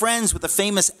 She was friends with the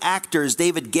famous actors,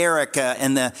 David Garrick,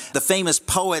 and the famous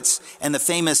poets and the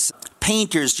famous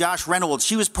painters, Josh Reynolds.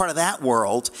 She was part of that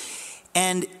world.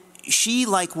 And she,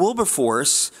 like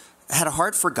Wilberforce, had a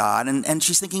heart for God, and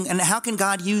she's thinking, and how can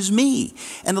God use me?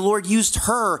 And the Lord used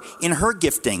her in her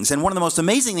giftings. And one of the most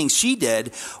amazing things she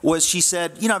did was she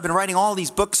said, I've been writing all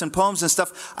these books and poems and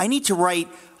stuff. I need to write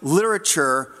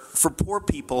literature for poor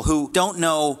people who don't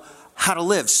know how to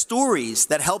live, stories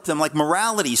that help them, like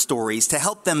morality stories, to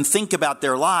help them think about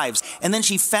their lives. And then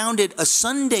she founded a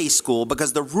Sunday school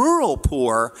because the rural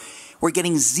poor were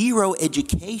getting zero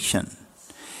education.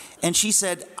 And she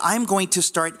said, I'm going to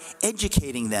start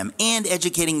educating them and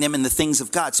educating them in the things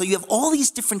of God. So you have all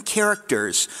these different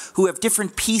characters who have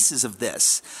different pieces of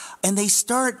this. And they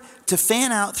start to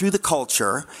fan out through the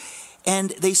culture,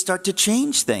 and they start to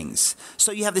change things.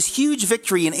 So you have this huge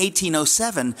victory in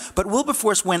 1807, but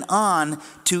Wilberforce went on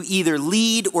to either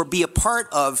lead or be a part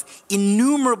of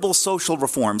innumerable social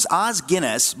reforms. Os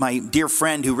Guinness, my dear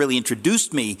friend who really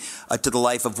introduced me to the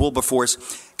life of Wilberforce,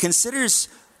 considers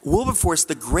Wilberforce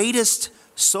the greatest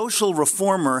social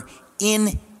reformer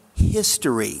in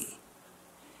history.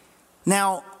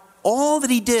 Now, all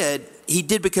that he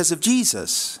did because of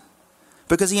Jesus.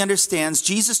 Because he understands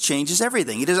Jesus changes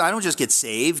everything. I don't just get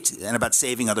saved and about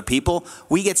saving other people.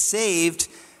 We get saved,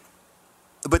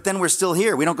 but then we're still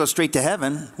here. We don't go straight to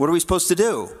heaven. What are we supposed to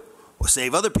do? Well,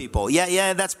 save other people.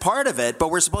 Yeah, that's part of it. But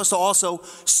we're supposed to also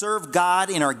serve God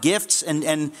in our gifts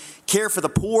and care for the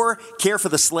poor, care for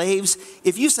the slaves.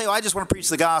 If you say, I just want to preach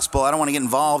the gospel, I don't want to get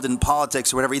involved in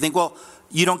politics or whatever, you think, well,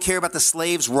 you don't care about the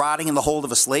slaves rotting in the hold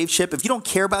of a slave ship? If you don't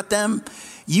care about them,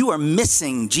 you are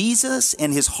missing Jesus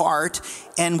and his heart.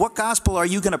 And what gospel are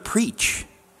you going to preach?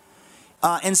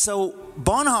 And so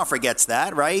Bonhoeffer gets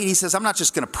that, right? He says, I'm not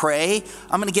just going to pray.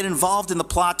 I'm going to get involved in the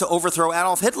plot to overthrow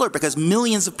Adolf Hitler because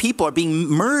millions of people are being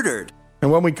murdered.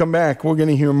 And when we come back, we're going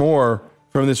to hear more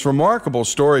from this remarkable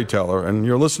storyteller. And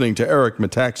you're listening to Eric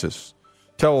Metaxas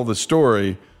tell the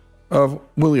story of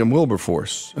William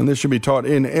Wilberforce. And this should be taught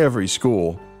in every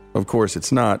school. Of course,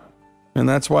 it's not. And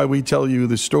that's why we tell you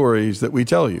the stories that we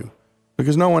tell you,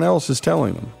 because no one else is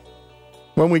telling them.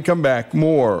 When we come back,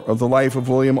 more of the life of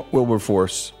William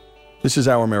Wilberforce. This is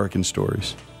Our American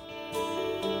Stories.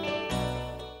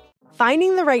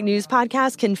 Finding the right news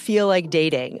podcast can feel like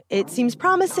dating. It seems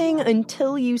promising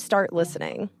until you start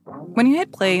listening. When you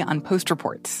hit play on Post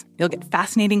Reports, you'll get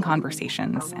fascinating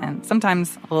conversations and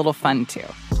sometimes a little fun, too.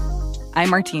 I'm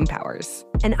Martine Powers.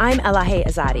 And I'm Elahe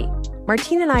Azadi.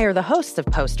 Martine and I are the hosts of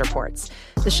Post Reports.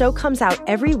 The show comes out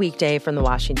every weekday from the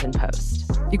Washington Post.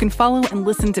 You can follow and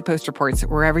listen to Post Reports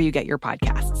wherever you get your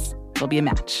podcasts. It'll be a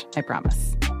match, I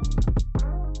promise.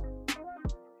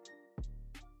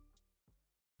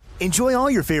 Enjoy all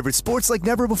your favorite sports like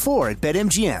never before at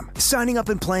BetMGM. Signing up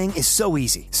and playing is so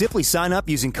easy. Simply sign up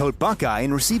using code Buckeye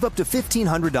and receive up to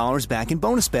 $1,500 back in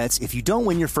bonus bets if you don't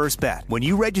win your first bet. When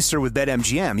you register with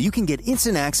BetMGM, you can get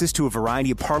instant access to a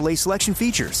variety of parlay selection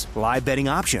features, live betting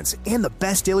options, and the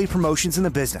best daily promotions in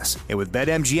the business. And with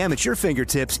BetMGM at your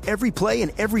fingertips, every play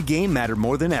and every game matter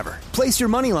more than ever. Place your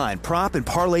moneyline, prop, and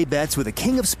parlay bets with the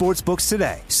king of sportsbooks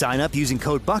today. Sign up using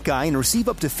code Buckeye and receive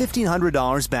up to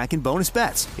 $1,500 back in bonus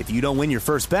bets if you don't win your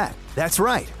first bet. That's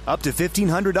right, up to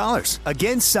 $1,500.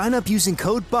 Again, sign up using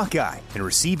code Buckeye and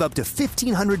receive up to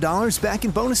 $1,500 back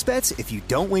in bonus bets if you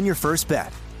don't win your first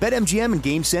bet. BetMGM and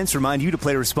GameSense remind you to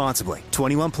play responsibly.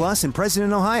 21 plus and present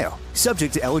in Ohio.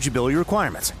 Subject to eligibility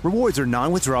requirements. Rewards are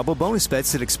non-withdrawable bonus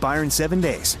bets that expire in 7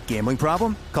 days. Gambling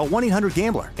problem? Call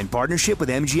 1-800-GAMBLER in partnership with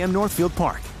MGM Northfield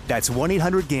Park. That's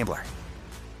 1-800-GAMBLER.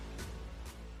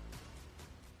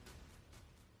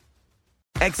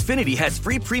 Xfinity has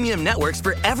free premium networks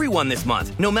for everyone this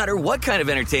month, no matter what kind of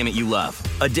entertainment you love.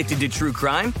 Addicted to true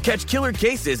crime? Catch killer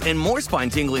cases and more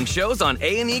spine-tingling shows on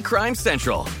A&E Crime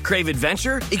Central. Crave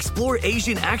adventure? Explore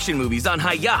Asian action movies on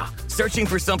Hi-YAH. Searching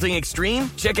for something extreme?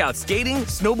 Check out skating,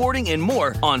 snowboarding, and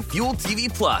more on Fuel TV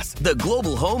Plus, the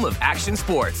global home of action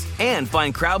sports. And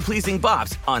find crowd-pleasing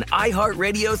bops on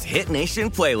iHeartRadio's Hit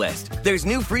Nation playlist. There's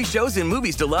new free shows and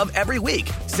movies to love every week.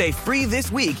 Say free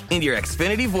this week in your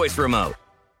Xfinity voice remote.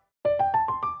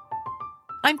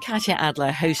 I'm Katya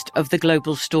Adler, host of The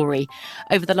Global Story.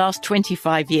 Over the last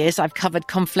 25 years, I've covered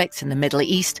conflicts in the Middle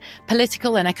East,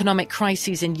 political and economic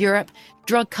crises in Europe,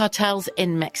 drug cartels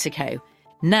in Mexico.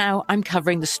 Now I'm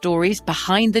covering the stories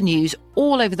behind the news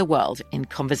all over the world in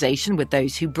conversation with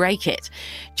those who break it.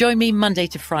 Join me Monday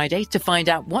to Friday to find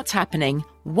out what's happening,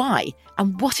 why,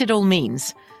 and what it all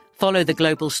means. Follow The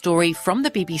Global Story from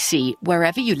the BBC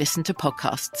wherever you listen to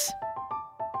podcasts.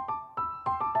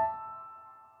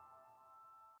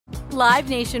 Live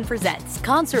Nation presents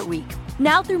Concert Week.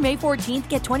 Now through May 14th,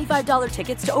 get $25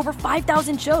 tickets to over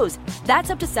 5,000 shows. That's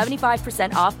up to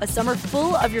 75% off a summer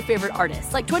full of your favorite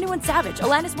artists like 21 Savage,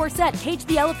 Alanis Morissette, Cage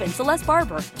the Elephant, Celeste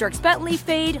Barber, Dierks Bentley,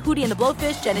 Fade, Hootie and the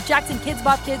Blowfish, Janet Jackson, Kids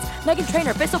Bop Kids, Meghan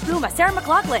Trainor, Peso Pluma, Sarah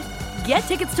McLachlan. Get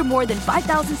tickets to more than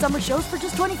 5,000 summer shows for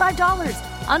just $25.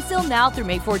 Until now through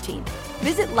May 14th.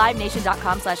 Visit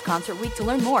LiveNation.com/Concert Week to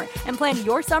learn more and plan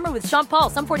your summer with Sean Paul,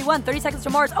 Sum 41, 30 Seconds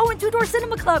to Mars, and Two Door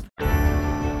Cinema Club.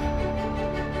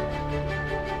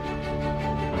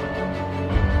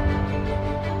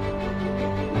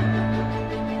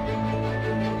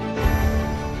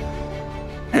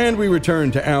 And we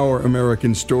return to Our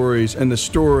American Stories and the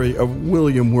story of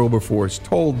William Wilberforce,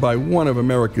 told by one of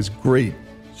America's great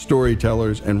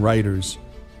storytellers and writers,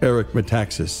 Eric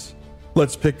Metaxas.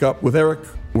 Let's pick up with Eric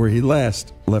where he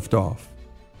last left off.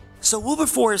 So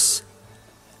Wilberforce,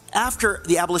 after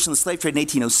the abolition of the slave trade in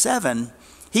 1807,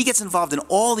 he gets involved in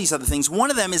all these other things.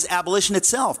 One of them is abolition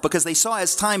itself, because they saw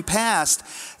as time passed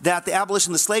that the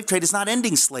abolition of the slave trade is not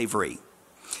ending slavery.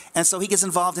 And so he gets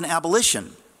involved in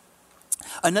abolition.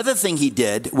 Another thing he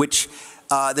did, which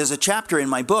there's a chapter in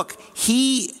my book,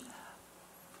 he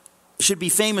should be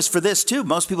famous for this too.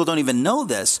 Most people don't even know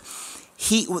this.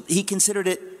 He considered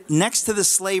it, next to the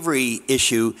slavery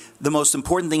issue, the most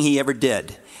important thing he ever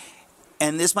did.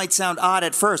 And this might sound odd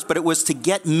at first, but it was to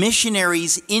get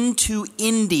missionaries into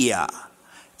India.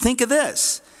 Think of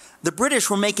this. The British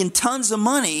were making tons of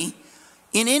money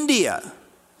in India,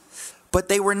 but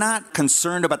they were not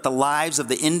concerned about the lives of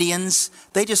the Indians.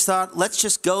 They just thought, let's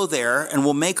just go there and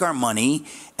we'll make our money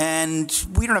and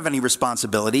we don't have any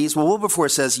responsibilities. Well,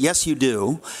 Wilberforce says, yes, you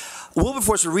do.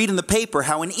 Wilberforce would read in the paper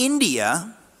how in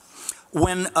India,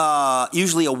 when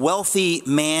usually a wealthy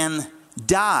man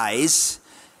dies,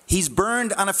 he's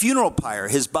burned on a funeral pyre.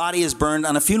 His body is burned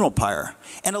on a funeral pyre.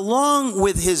 And along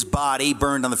with his body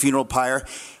burned on the funeral pyre,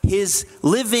 his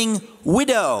living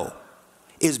widow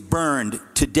is burned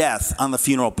to death on the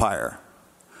funeral pyre.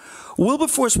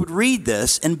 Wilberforce would read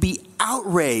this and be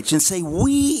outraged and say,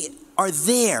 we are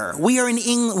there. We are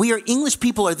English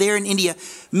people are there in India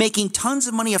making tons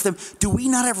of money off them. Do we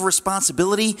not have a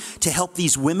responsibility to help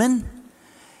these women?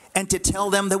 And to tell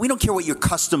them that we don't care what your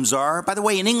customs are. By the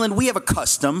way, in England, we have a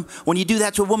custom. When you do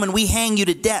that to a woman, we hang you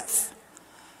to death.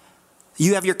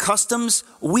 You have your customs.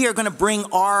 We are going to bring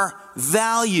our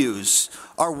values,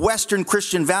 our Western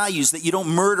Christian values, that you don't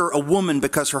murder a woman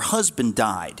because her husband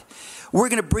died. We're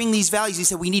going to bring these values. He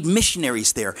said, we need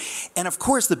missionaries there. And of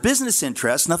course, the business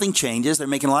interests, nothing changes. They're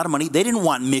making a lot of money. They didn't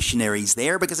want missionaries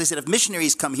there because they said, if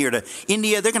missionaries come here to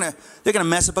India, they're going to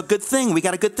mess up a good thing. We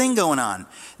got a good thing going on.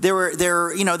 There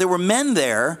were men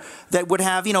there that would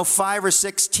have, 5 or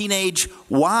 6 teenage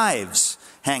wives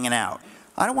hanging out.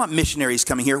 I don't want missionaries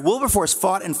coming here. Wilberforce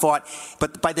fought and fought,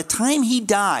 but by the time he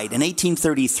died in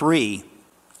 1833,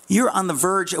 you're on the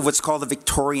verge of what's called the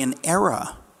Victorian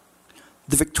era.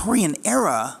 The Victorian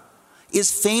era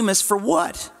is famous for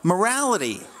what?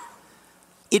 Morality.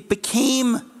 It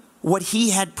became what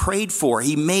he had prayed for.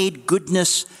 He made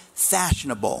goodness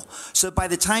fashionable. So by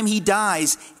the time he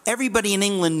dies, everybody in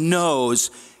England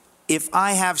knows, if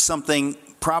I have something,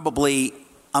 probably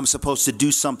I'm supposed to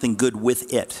do something good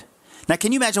with it. Now,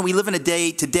 can you imagine we live in a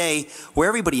day today where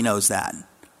everybody knows that?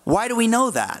 Why do we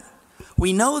know that?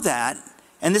 We know that,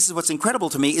 and this is what's incredible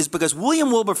to me, is because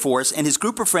William Wilberforce and his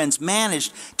group of friends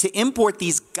managed to import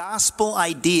these gospel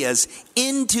ideas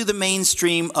into the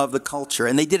mainstream of the culture.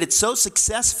 And they did it so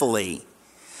successfully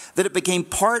that it became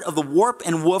part of the warp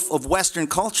and woof of Western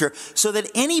culture, so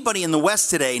that anybody in the West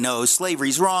today knows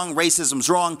slavery's wrong, racism's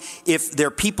wrong. If there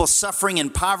are people suffering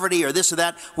in poverty or this or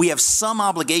that, we have some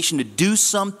obligation to do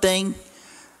something.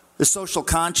 The social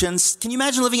conscience. Can you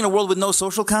imagine living in a world with no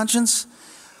social conscience?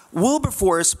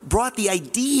 Wilberforce brought the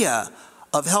idea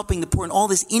of helping the poor and all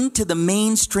this into the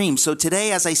mainstream. So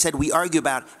today, as I said, we argue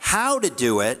about how to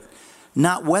do it,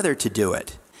 not whether to do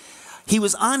it. He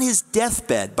was on his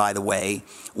deathbed, by the way,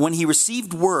 when he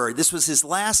received word. This was his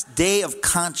last day of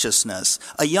consciousness.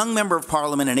 A young member of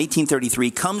Parliament in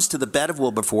 1833 comes to the bed of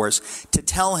Wilberforce to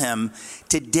tell him,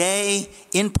 today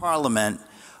in Parliament,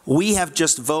 we have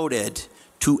just voted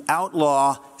to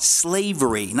outlaw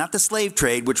slavery, not the slave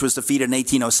trade, which was defeated in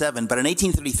 1807, but in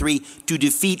 1833 to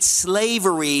defeat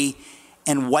slavery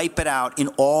and wipe it out in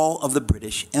all of the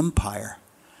British Empire.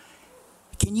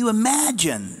 Can you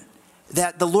imagine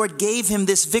that the Lord gave him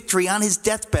this victory on his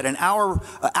deathbed, an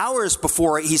hours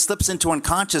before he slips into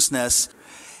unconsciousness?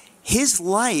 his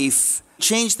life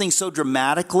changed things so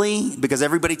dramatically because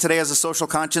everybody today has a social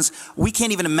conscience. We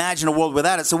can't even imagine a world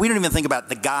without it. So we don't even think about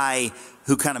the guy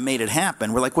who kind of made it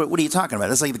happen. We're like, what are you talking about?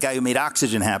 That's like the guy who made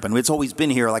oxygen happen. It's always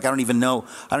been here. Like, I don't even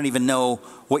know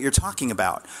what you're talking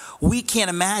about. We can't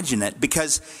imagine it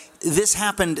because this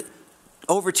happened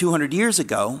over 200 years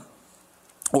ago,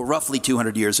 or roughly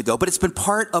 200 years ago, but it's been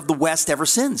part of the West ever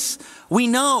since. We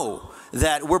know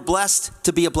that we're blessed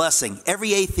to be a blessing.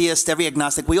 Every atheist, every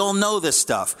agnostic, we all know this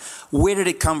stuff. Where did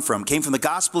it come from? It came from the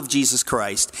gospel of Jesus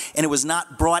Christ, and it was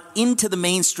not brought into the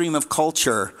mainstream of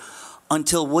culture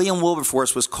until William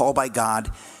Wilberforce was called by God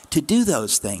to do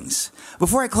those things.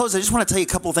 Before I close, I just want to tell you a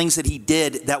couple of things that he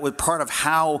did that were part of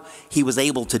how he was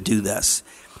able to do this.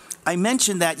 I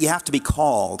mentioned that you have to be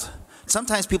called.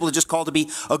 Sometimes people are just called to be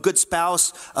a good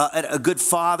spouse, a good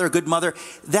father, a good mother.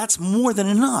 That's more than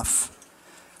enough.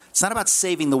 It's not about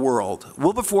saving the world.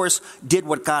 Wilberforce did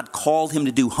what God called him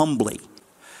to do humbly.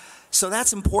 So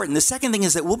that's important. The second thing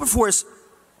is that Wilberforce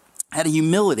had a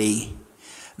humility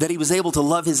that he was able to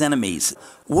love his enemies.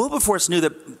 Wilberforce knew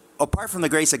that apart from the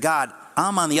grace of God,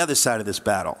 I'm on the other side of this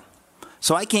battle.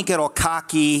 So I can't get all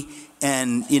cocky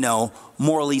and,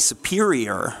 morally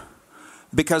superior,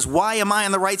 because why am I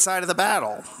on the right side of the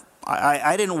battle?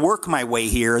 I didn't work my way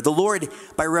here. The Lord,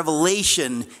 by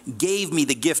revelation, gave me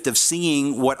the gift of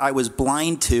seeing what I was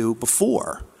blind to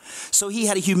before. So he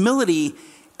had a humility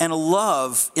and a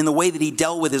love in the way that he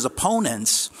dealt with his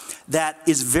opponents that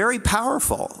is very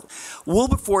powerful.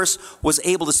 Wilberforce was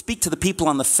able to speak to the people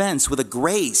on the fence with a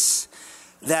grace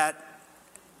that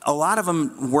a lot of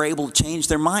them were able to change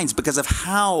their minds because of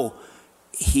how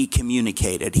he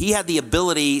communicated. He had the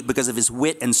ability, because of his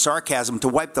wit and sarcasm, to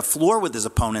wipe the floor with his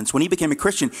opponents. When he became a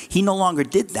Christian, he no longer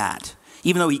did that.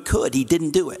 Even though he could, he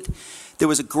didn't do it. There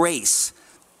was a grace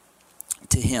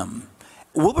to him.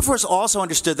 Wilberforce also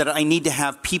understood that I need to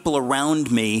have people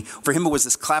around me. For him, it was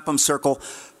this Clapham circle.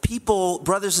 People,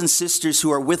 brothers and sisters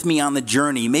who are with me on the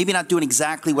journey, maybe not doing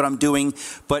exactly what I'm doing,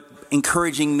 but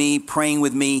encouraging me, praying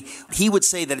with me. He would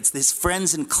say that it's his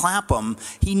friends in Clapham.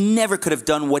 He never could have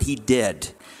done what he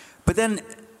did. But then,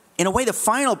 in a way, the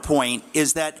final point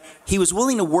is that he was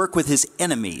willing to work with his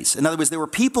enemies. In other words, there were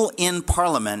people in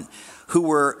Parliament who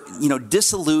were,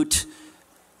 dissolute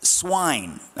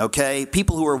swine, okay?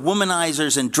 People who were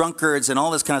womanizers and drunkards and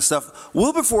all this kind of stuff.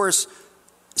 Wilberforce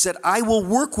said, I will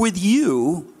work with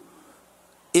you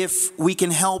if we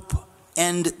can help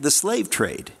end the slave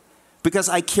trade, because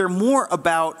I care more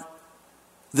about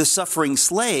the suffering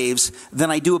slaves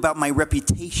than I do about my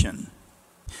reputation.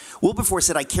 Wilberforce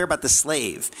said, I care about the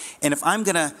slave. And if I'm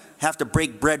going to have to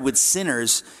break bread with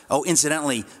sinners,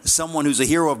 incidentally, someone who's a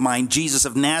hero of mine, Jesus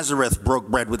of Nazareth, broke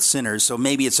bread with sinners, so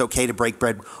maybe it's okay to break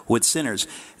bread with sinners.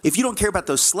 If you don't care about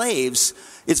those slaves,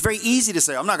 it's very easy to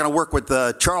say, I'm not going to work with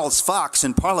Charles Fox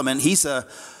in Parliament. He's a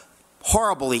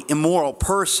horribly immoral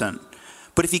person.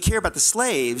 But if you care about the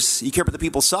slaves, you care about the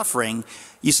people suffering,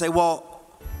 you say, well,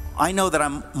 I know that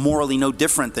I'm morally no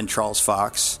different than Charles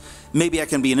Fox. Maybe I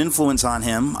can be an influence on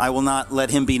him. I will not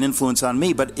let him be an influence on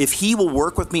me. But if he will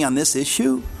work with me on this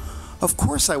issue, of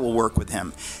course I will work with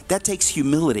him. That takes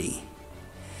humility.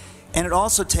 And it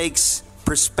also takes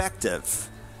perspective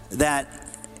that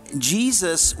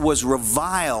Jesus was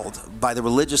reviled by the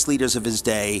religious leaders of his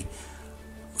day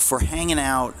for hanging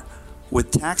out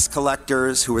with tax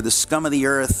collectors who were the scum of the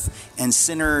earth and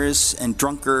sinners and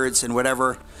drunkards and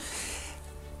whatever.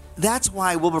 That's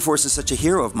why Wilberforce is such a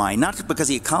hero of mine, not because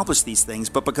he accomplished these things,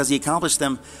 but because he accomplished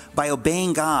them by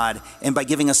obeying God and by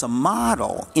giving us a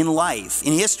model in life,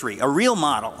 in history, a real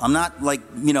model. I'm not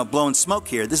blowing smoke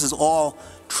here. This is all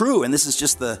true, and this is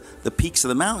just the peaks of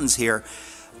the mountains here.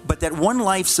 But that one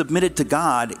life submitted to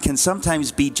God can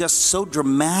sometimes be just so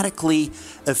dramatically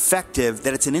effective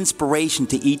that it's an inspiration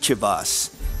to each of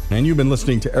us. And you've been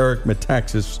listening to Eric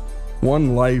Metaxas,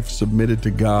 One Life Submitted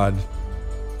to God.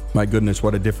 My goodness,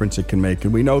 what a difference it can make.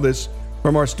 And we know this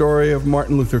from our story of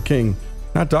Martin Luther King.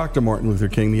 Not Dr. Martin Luther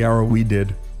King. The hour we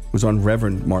did was on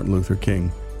Reverend Martin Luther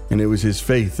King. And it was his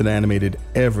faith that animated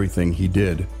everything he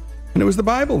did. And it was the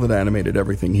Bible that animated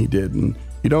everything he did. And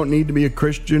you don't need to be a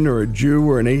Christian or a Jew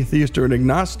or an atheist or an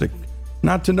agnostic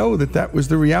not to know that that was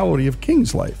the reality of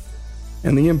King's life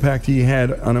and the impact he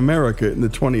had on America in the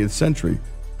 20th century.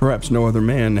 Perhaps no other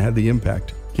man had the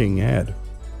impact King had.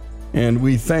 And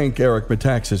we thank Eric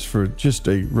Metaxas for just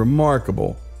a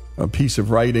remarkable piece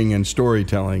of writing and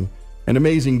storytelling. And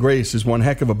Amazing Grace is one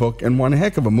heck of a book and one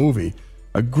heck of a movie.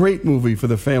 A great movie for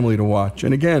the family to watch.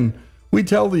 And again, we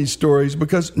tell these stories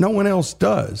because no one else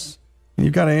does. And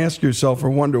you've got to ask yourself or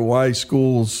wonder why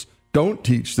schools don't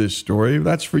teach this story.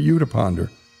 That's for you to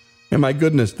ponder. And my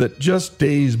goodness, that just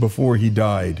days before he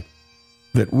died,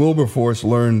 that Wilberforce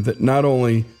learned that not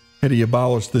only had he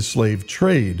abolished the slave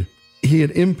trade, he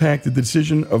had impacted the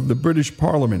decision of the British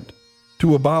Parliament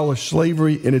to abolish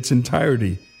slavery in its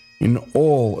entirety in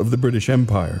all of the British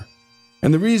Empire.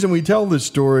 And the reason we tell this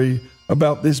story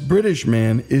about this British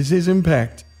man is his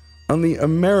impact on the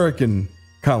American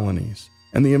colonies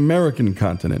and the American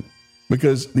continent,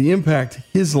 because the impact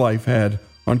his life had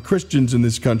on Christians in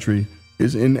this country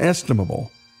is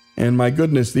inestimable. And my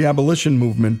goodness, the abolition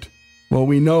movement, well,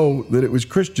 we know that it was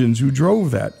Christians who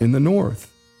drove that in the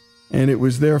North, and it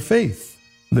was their faith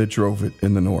that drove it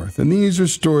in the North. And these are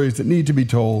stories that need to be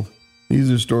told. These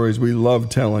are stories we love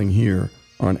telling here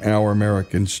on Our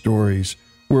American Stories.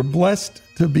 We're blessed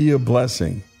to be a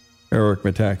blessing, Eric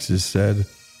Metaxas said.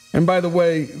 And by the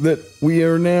way, that we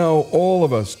are now, all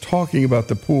of us, talking about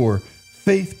the poor,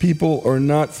 faith people or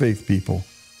not faith people.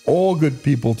 All good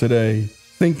people today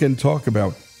think and talk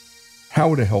about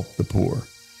how to help the poor.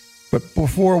 But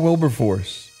before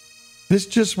Wilberforce, this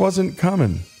just wasn't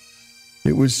common.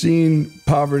 It was seen,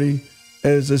 poverty,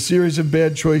 as a series of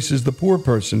bad choices the poor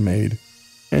person made,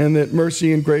 and that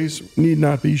mercy and grace need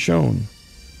not be shown.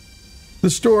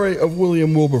 The story of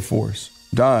William Wilberforce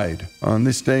died on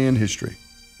this day in history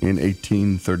in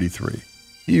 1833,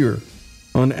 here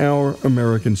on Our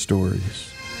American Stories.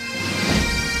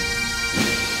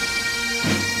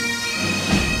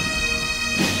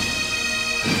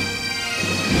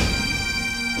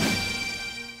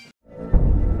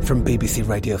 From BBC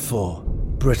Radio 4,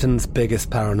 Britain's biggest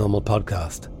paranormal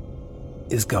podcast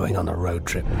is going on a road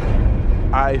trip.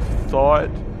 I thought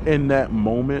in that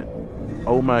moment,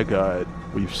 oh my God,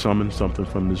 we've summoned something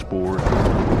from this board.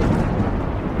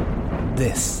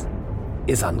 This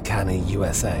is Uncanny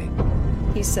USA.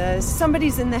 He says,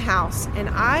 somebody's in the house, and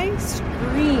I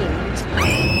screamed.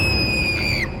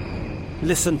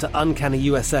 Listen to Uncanny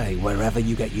USA wherever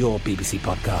you get your BBC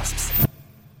podcasts,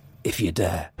 if you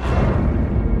dare.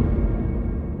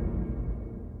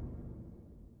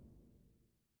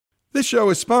 This show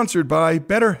is sponsored by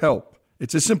BetterHelp.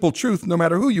 It's a simple truth, no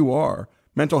matter who you are.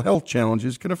 Mental health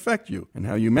challenges can affect you, and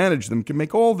how you manage them can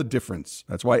make all the difference.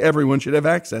 That's why everyone should have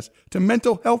access to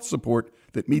mental health support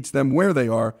that meets them where they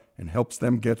are and helps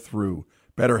them get through.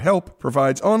 BetterHelp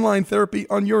provides online therapy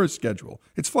on your schedule.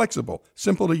 It's flexible,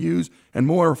 simple to use, and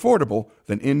more affordable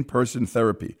than in-person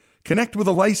therapy. Connect with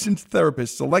a licensed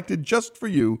therapist selected just for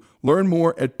you. Learn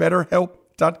more at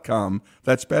BetterHelp.com.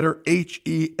 That's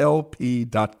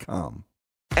BetterHelp.com.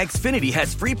 Xfinity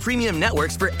has free premium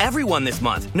networks for everyone this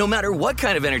month, no matter what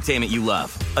kind of entertainment you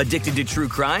love. Addicted to true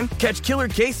crime? Catch killer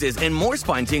cases and more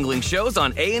spine-tingling shows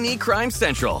on A&E Crime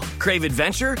Central. Crave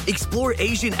adventure? Explore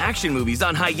Asian action movies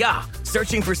on Hi-YAH.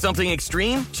 Searching for something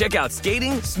extreme? Check out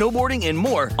skating, snowboarding, and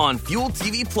more on Fuel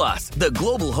TV Plus, the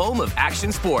global home of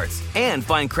action sports. And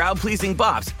find crowd-pleasing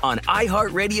bops on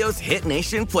iHeartRadio's Hit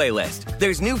Nation playlist.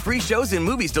 There's new free shows and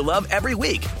movies to love every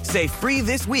week. Say free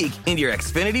this week in your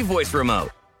Xfinity voice remote.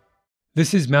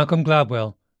 This is Malcolm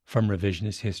Gladwell from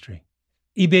Revisionist History.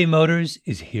 eBay Motors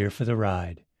is here for the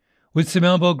ride. With some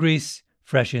elbow grease,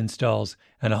 fresh installs,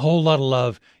 and a whole lot of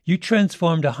love, you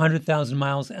transformed 100,000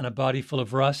 miles and a body full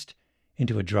of rust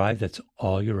into a drive that's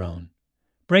all your own.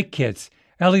 Brake kits,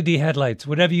 LED headlights,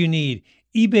 whatever you need,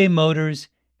 eBay Motors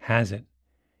has it.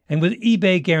 And with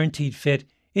eBay Guaranteed Fit,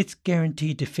 it's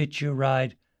guaranteed to fit your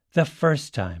ride the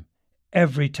first time,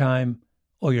 every time,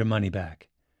 or your money back.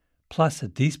 Plus,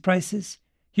 at these prices,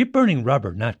 you're burning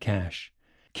rubber, not cash.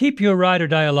 Keep your ride or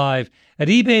die alive at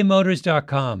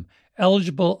ebaymotors.com.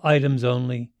 Eligible items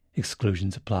only.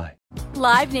 Exclusions apply.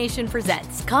 Live Nation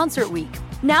presents Concert Week.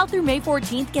 Now through May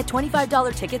 14th, get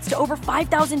 $25 tickets to over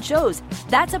 5,000 shows.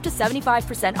 That's up to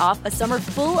 75% off a summer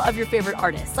full of your favorite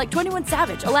artists like 21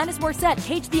 Savage, Alanis Morissette,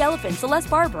 Cage the Elephant, Celeste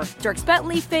Barber, Dierks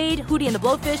Bentley, Fade, Hootie and the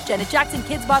Blowfish, Janet Jackson,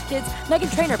 Kidz Bop Kids,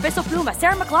 Meghan Trainor, Bissell Pluma,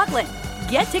 Sarah McLachlan.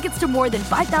 Get tickets to more than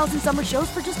 5,000 summer shows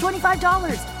for just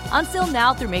 $25. Until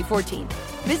now through May 14th.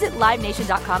 Visit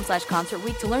LiveNation.com/Concert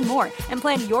Week to learn more and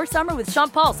plan your summer with Sean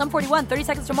Paul, Sum 41, 30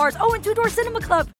 Seconds to Mars, and Two Door Cinema Club.